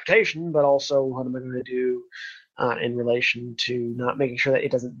for transportation, but also what am I going to do in relation to not making sure that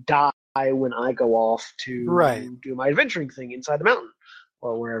it doesn't die when I go off to do my adventuring thing inside the mountain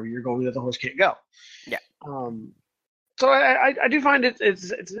or wherever you're going that the horse can't go. Yeah. So I do find it's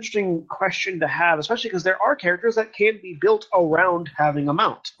an interesting question to have, especially because there are characters that can be built around having a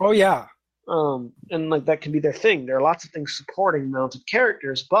mount. Oh, yeah. And like that can be their thing. There are lots of things supporting mounted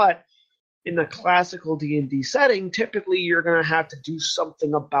characters, but in the classical D&D setting, typically you're going to have to do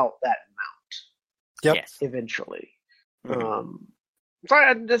something about that mount. Yep. Yes. Eventually. Mm-hmm.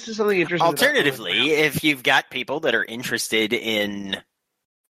 So this is something interesting. Alternatively, if you've got people that are interested in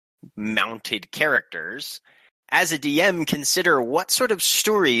mounted characters, as a DM, consider what sort of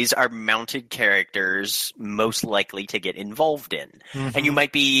stories are mounted characters most likely to get involved in. Mm-hmm. And you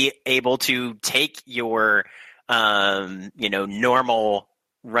might be able to take your, normal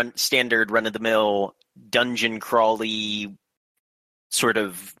standard run-of-the-mill dungeon crawly sort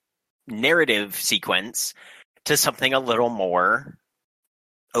of narrative sequence to something a little more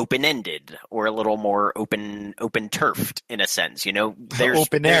open-ended or a little more open-turfed in a sense, there's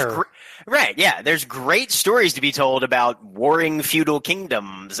open air. Right, yeah, there's great stories to be told about warring feudal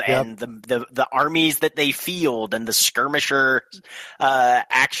kingdoms and the armies that they field and the skirmisher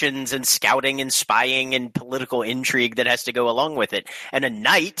actions and scouting and spying and political intrigue that has to go along with it. And a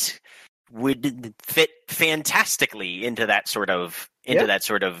knight would fit fantastically into that sort of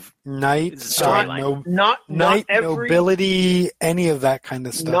knight storyline. Not every nobility, any of that kind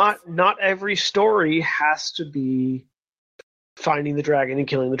of stuff. Not every story has to be finding the dragon and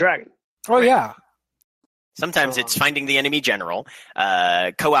killing the dragon. Oh yeah. Sometimes it's finding the enemy general,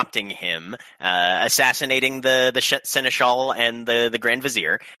 co-opting him, assassinating the seneschal and the grand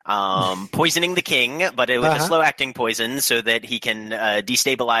vizier, poisoning the king, but with a slow-acting poison so that he can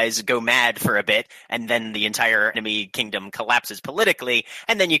destabilize, go mad for a bit, and then the entire enemy kingdom collapses politically,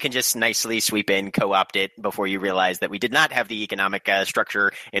 and then you can just nicely sweep in, co-opt it before you realize that we did not have the economic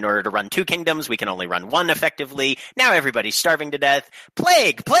structure in order to run two kingdoms. We can only run one effectively. Now everybody's starving to death.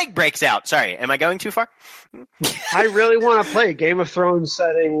 Plague breaks out. Sorry, am I going too far? I really want to play a Game of Thrones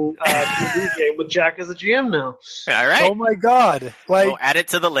setting TV game with Jack as a GM now. All right. Oh my god! We'll add it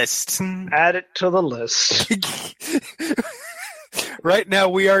to the list. Add it to the list. Right now,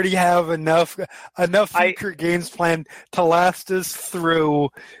 we already have enough future games planned to last us through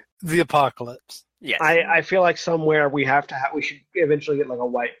the apocalypse. Yes. I feel like somewhere we should eventually get like a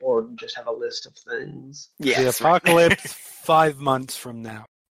whiteboard and just have a list of things. Yes. The apocalypse 5 months from now.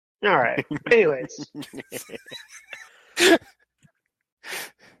 All right. Anyways.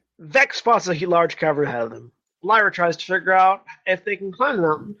 Vex spots a large cavern ahead of them. Lyra tries to figure out if they can climb the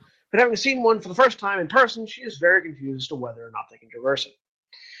mountain, but having seen one for the first time in person, she is very confused as to whether or not they can traverse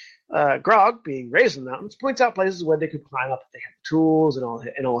it. Grog, being raised in the mountains, points out places where they could climb up if they had the tools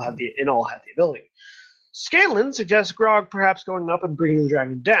and all have the ability. Scanlan suggests Grog perhaps going up and bringing the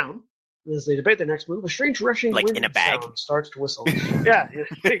dragon down. As they debate their next move, a strange rushing wind in a bag sound starts to whistle. Yeah,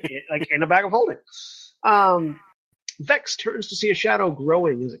 like in a bag of holding. Vex turns to see a shadow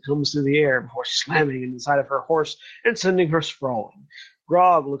growing as it comes through the air before slamming inside of her horse and sending her sprawling.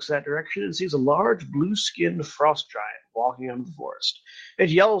 Grog looks that direction and sees a large blue-skinned frost giant walking out of the forest. It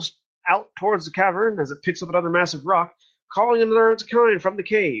yells out towards the cavern as it picks up another massive rock, calling another of its kind from the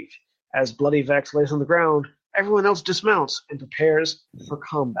cave. As Bloody Vex lays on the ground, everyone else dismounts and prepares for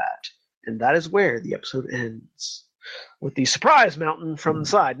combat. And that is where the episode ends. With the surprise mountain from the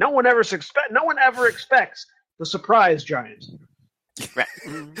side. No one ever expects the surprise giant. Right.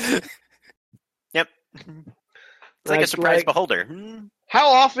 Yep. It's like a surprise beholder. How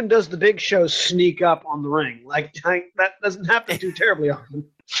often does the Big Show sneak up on the ring? That doesn't happen too terribly often.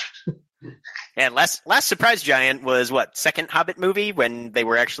 And last surprise giant was what, second Hobbit movie when they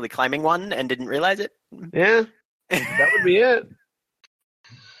were actually climbing one and didn't realize it? Yeah, that would be it.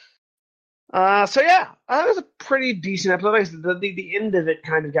 That was a pretty decent episode. The end of it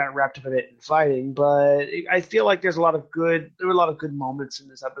kind of got wrapped up a bit in fighting, but I feel like there were a lot of good moments in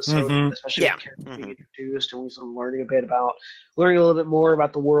this episode, especially with characters being introduced and we sort of learning a little bit more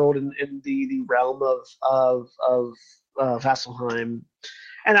about the world and the realm of Vasselheim.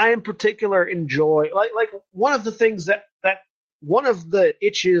 And I in particular enjoy like one of the things that one of the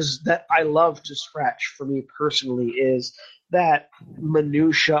itches that I love to scratch for me personally is that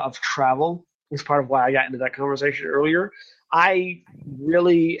minutia of travel. Is part of why I got into that conversation earlier. I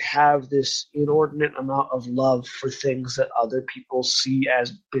really have this inordinate amount of love for things that other people see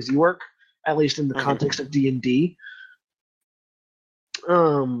as busy work, at least in the context of D&D.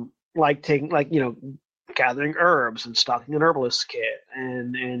 Gathering herbs and stocking an herbalist kit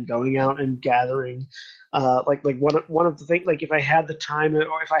and going out and gathering one of the things, like if I had the time or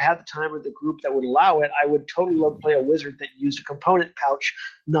the group that would allow it, I would totally love to play a wizard that used a component pouch,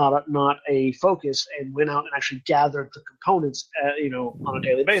 not a focus, and went out and actually gathered the components on a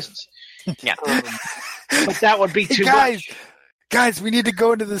daily basis. Yeah. But that would be too much. Guys, we need to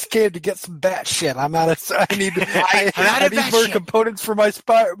go into this cave to get some bat shit. I need more components for my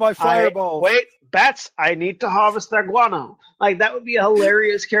fireball. Wait, bats, I need to harvest their guano. Like, that would be a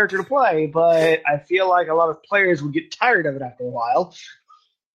hilarious character to play, but I feel like a lot of players would get tired of it after a while.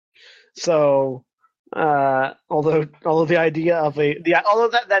 So, although the idea of although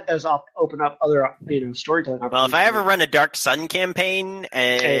that does open up other storytelling opportunities. Well, if I ever run a Dark Sun campaign,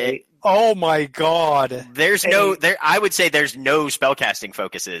 oh my god, I would say there's no spellcasting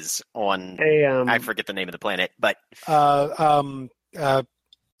focuses on. I forget the name of the planet, but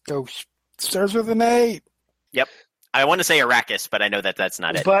starts with an A. Yep. I want to say Arrakis, but I know that's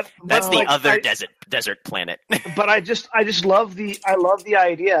not it. But that's the other desert planet. But I just love the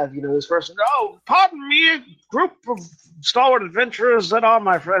idea of this person. Oh, pardon me, a group of stalwart adventurers that are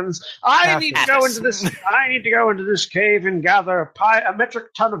my friends. I need to go into this cave and gather a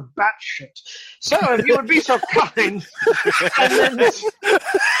metric ton of bat shit. So if you would be so kind,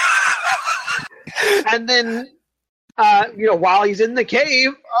 and then while he's in the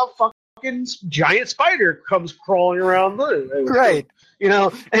cave, a fucking giant spider comes crawling around right,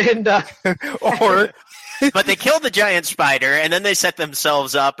 but they kill the giant spider and then they set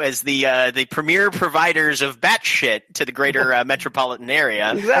themselves up as the premier providers of bat shit to the greater metropolitan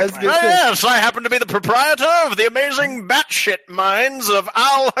area. Exactly. Yes, I happen to be the proprietor of the amazing bat shit mines of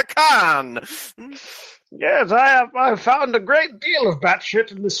Al Hakan. Yes, I found a great deal of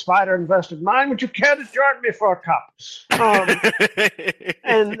batshit in this spider-infested mine. Would you care to join me for a cup?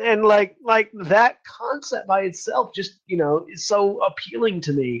 And like that concept by itself, just is so appealing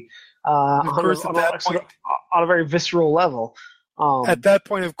to me. On a very visceral level. At that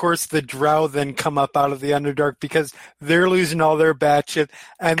point, of course, the Drow then come up out of the Underdark because they're losing all their batshit,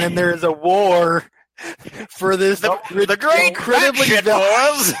 and then there's a war. For this, the great incredibly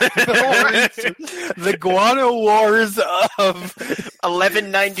wars, the Guano Wars of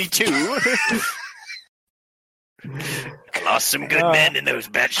 1192. Lost some good men in those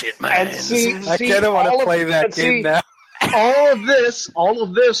batshit mines. I kind of want to play that game now. All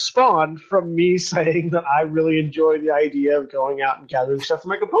of this spawned from me saying that I really enjoy the idea of going out and gathering stuff from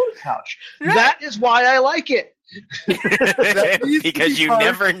my component pouch. Right. That is why I like it. Because you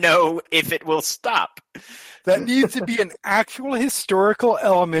never know if it will stop. That needs to be an actual historical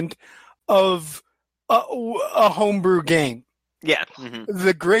element of a homebrew game. Yeah. Mm-hmm.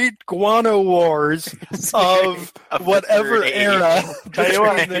 The Great Guano Wars of whatever era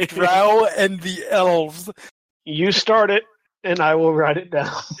between the Drow and the Elves. You start it, and I will write it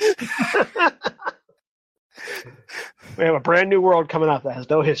down. We have a brand new world coming out that has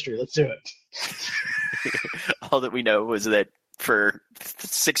no history. Let's do it. All that we know was that for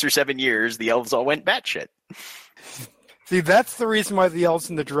 6 or 7 years, the elves all went batshit. See, that's the reason why the elves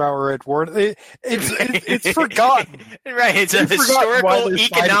in the Drow are at war. It's forgotten. Right, it's a historical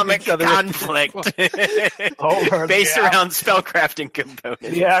economic conflict based around spellcrafting components.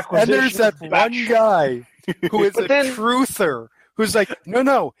 The and there's that one guy who is truther who's like,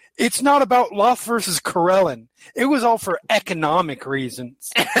 no, it's not about Loth versus Corellin. It was all for economic reasons.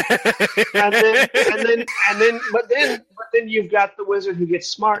 But then you've got the wizard who gets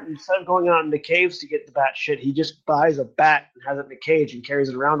smart, and instead of going out into caves to get the bat shit, he just buys a bat and has it in a cage and carries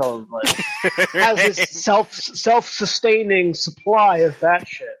it around all the place. Has his self-sustaining supply of bat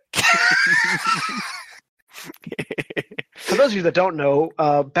shit. For those of you that don't know,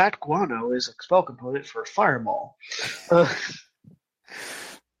 bat guano is a spell component for fireball.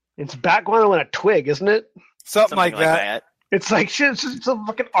 It's bat guano and a twig, isn't it? Something like that. It's like shit. It's some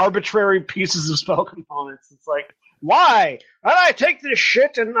fucking arbitrary pieces of spell components. It's like, why? And I take this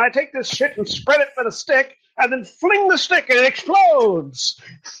shit and spread it with a stick and then fling the stick and it explodes.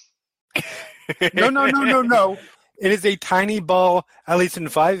 No. It is a tiny ball, at least in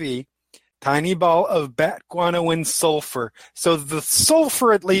 5e, tiny ball of bat guano and sulfur. So the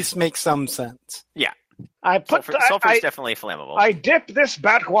sulfur at least makes some sense. Yeah. Sulfur is definitely flammable. I dip this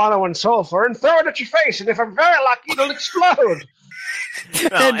bat guano in sulfur and throw it at your face, and if I'm very lucky, it'll explode.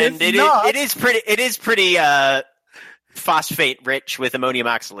 It is pretty phosphate rich with ammonium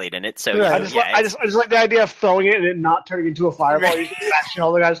oxalate in it. So I just like the idea of throwing it and it not turning into a fireball. You just bashing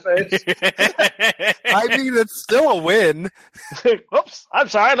all the guy's face. I mean, it's still a win. Oops, I'm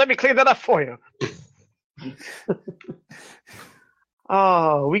sorry. Let me clean that up for you.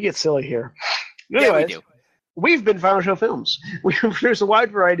 Oh, we get silly here. Anyways, yeah, we do. We've been Final Show Films. We produce a wide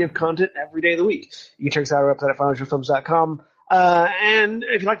variety of content every day of the week. You can check us out on our website at finalshowfilms.com. And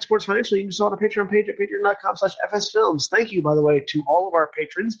if you'd like to support us financially, you can just go on our Patreon page at patreon.com/fsfilms. Thank you, by the way, to all of our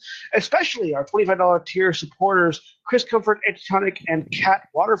patrons, especially our $25 tier supporters, Chris Comfort, Antitonic, and Cat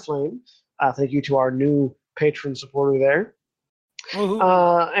Waterflame. Thank you to our new patron supporter there.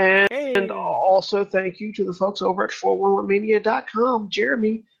 And also thank you to the folks over at 411mania.com.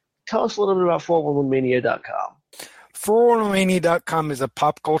 Jeremy, tell us a little bit about 411mania.com. 411mania.com is a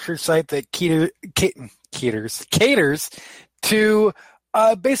pop culture site that caters to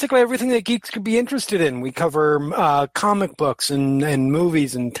basically everything that geeks could be interested in. We cover comic books and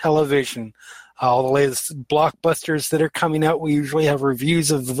movies and television. All the latest blockbusters that are coming out, we usually have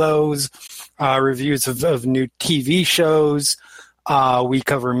reviews of those, reviews of new TV shows. We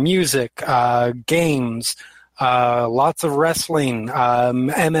cover music, games, lots of wrestling,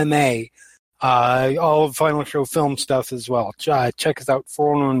 MMA, all of Final Show Film stuff as well. Check us out,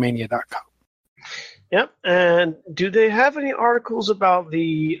 411mania.com. Yep, and do they have any articles about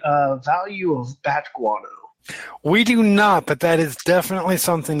the value of bat guano? We do not, but that is definitely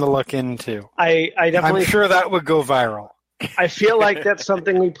something to look into. I'm sure that would go viral. I feel like that's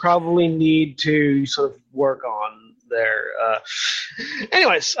something we probably need to sort of work on there.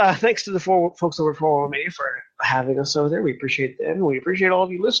 Anyways, thanks to the folks over at 411 for having us over there. We appreciate them. We appreciate all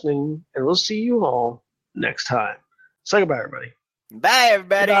of you listening, and we'll see you all next time. Say goodbye, everybody. Bye,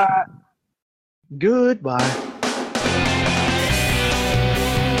 everybody. Goodbye.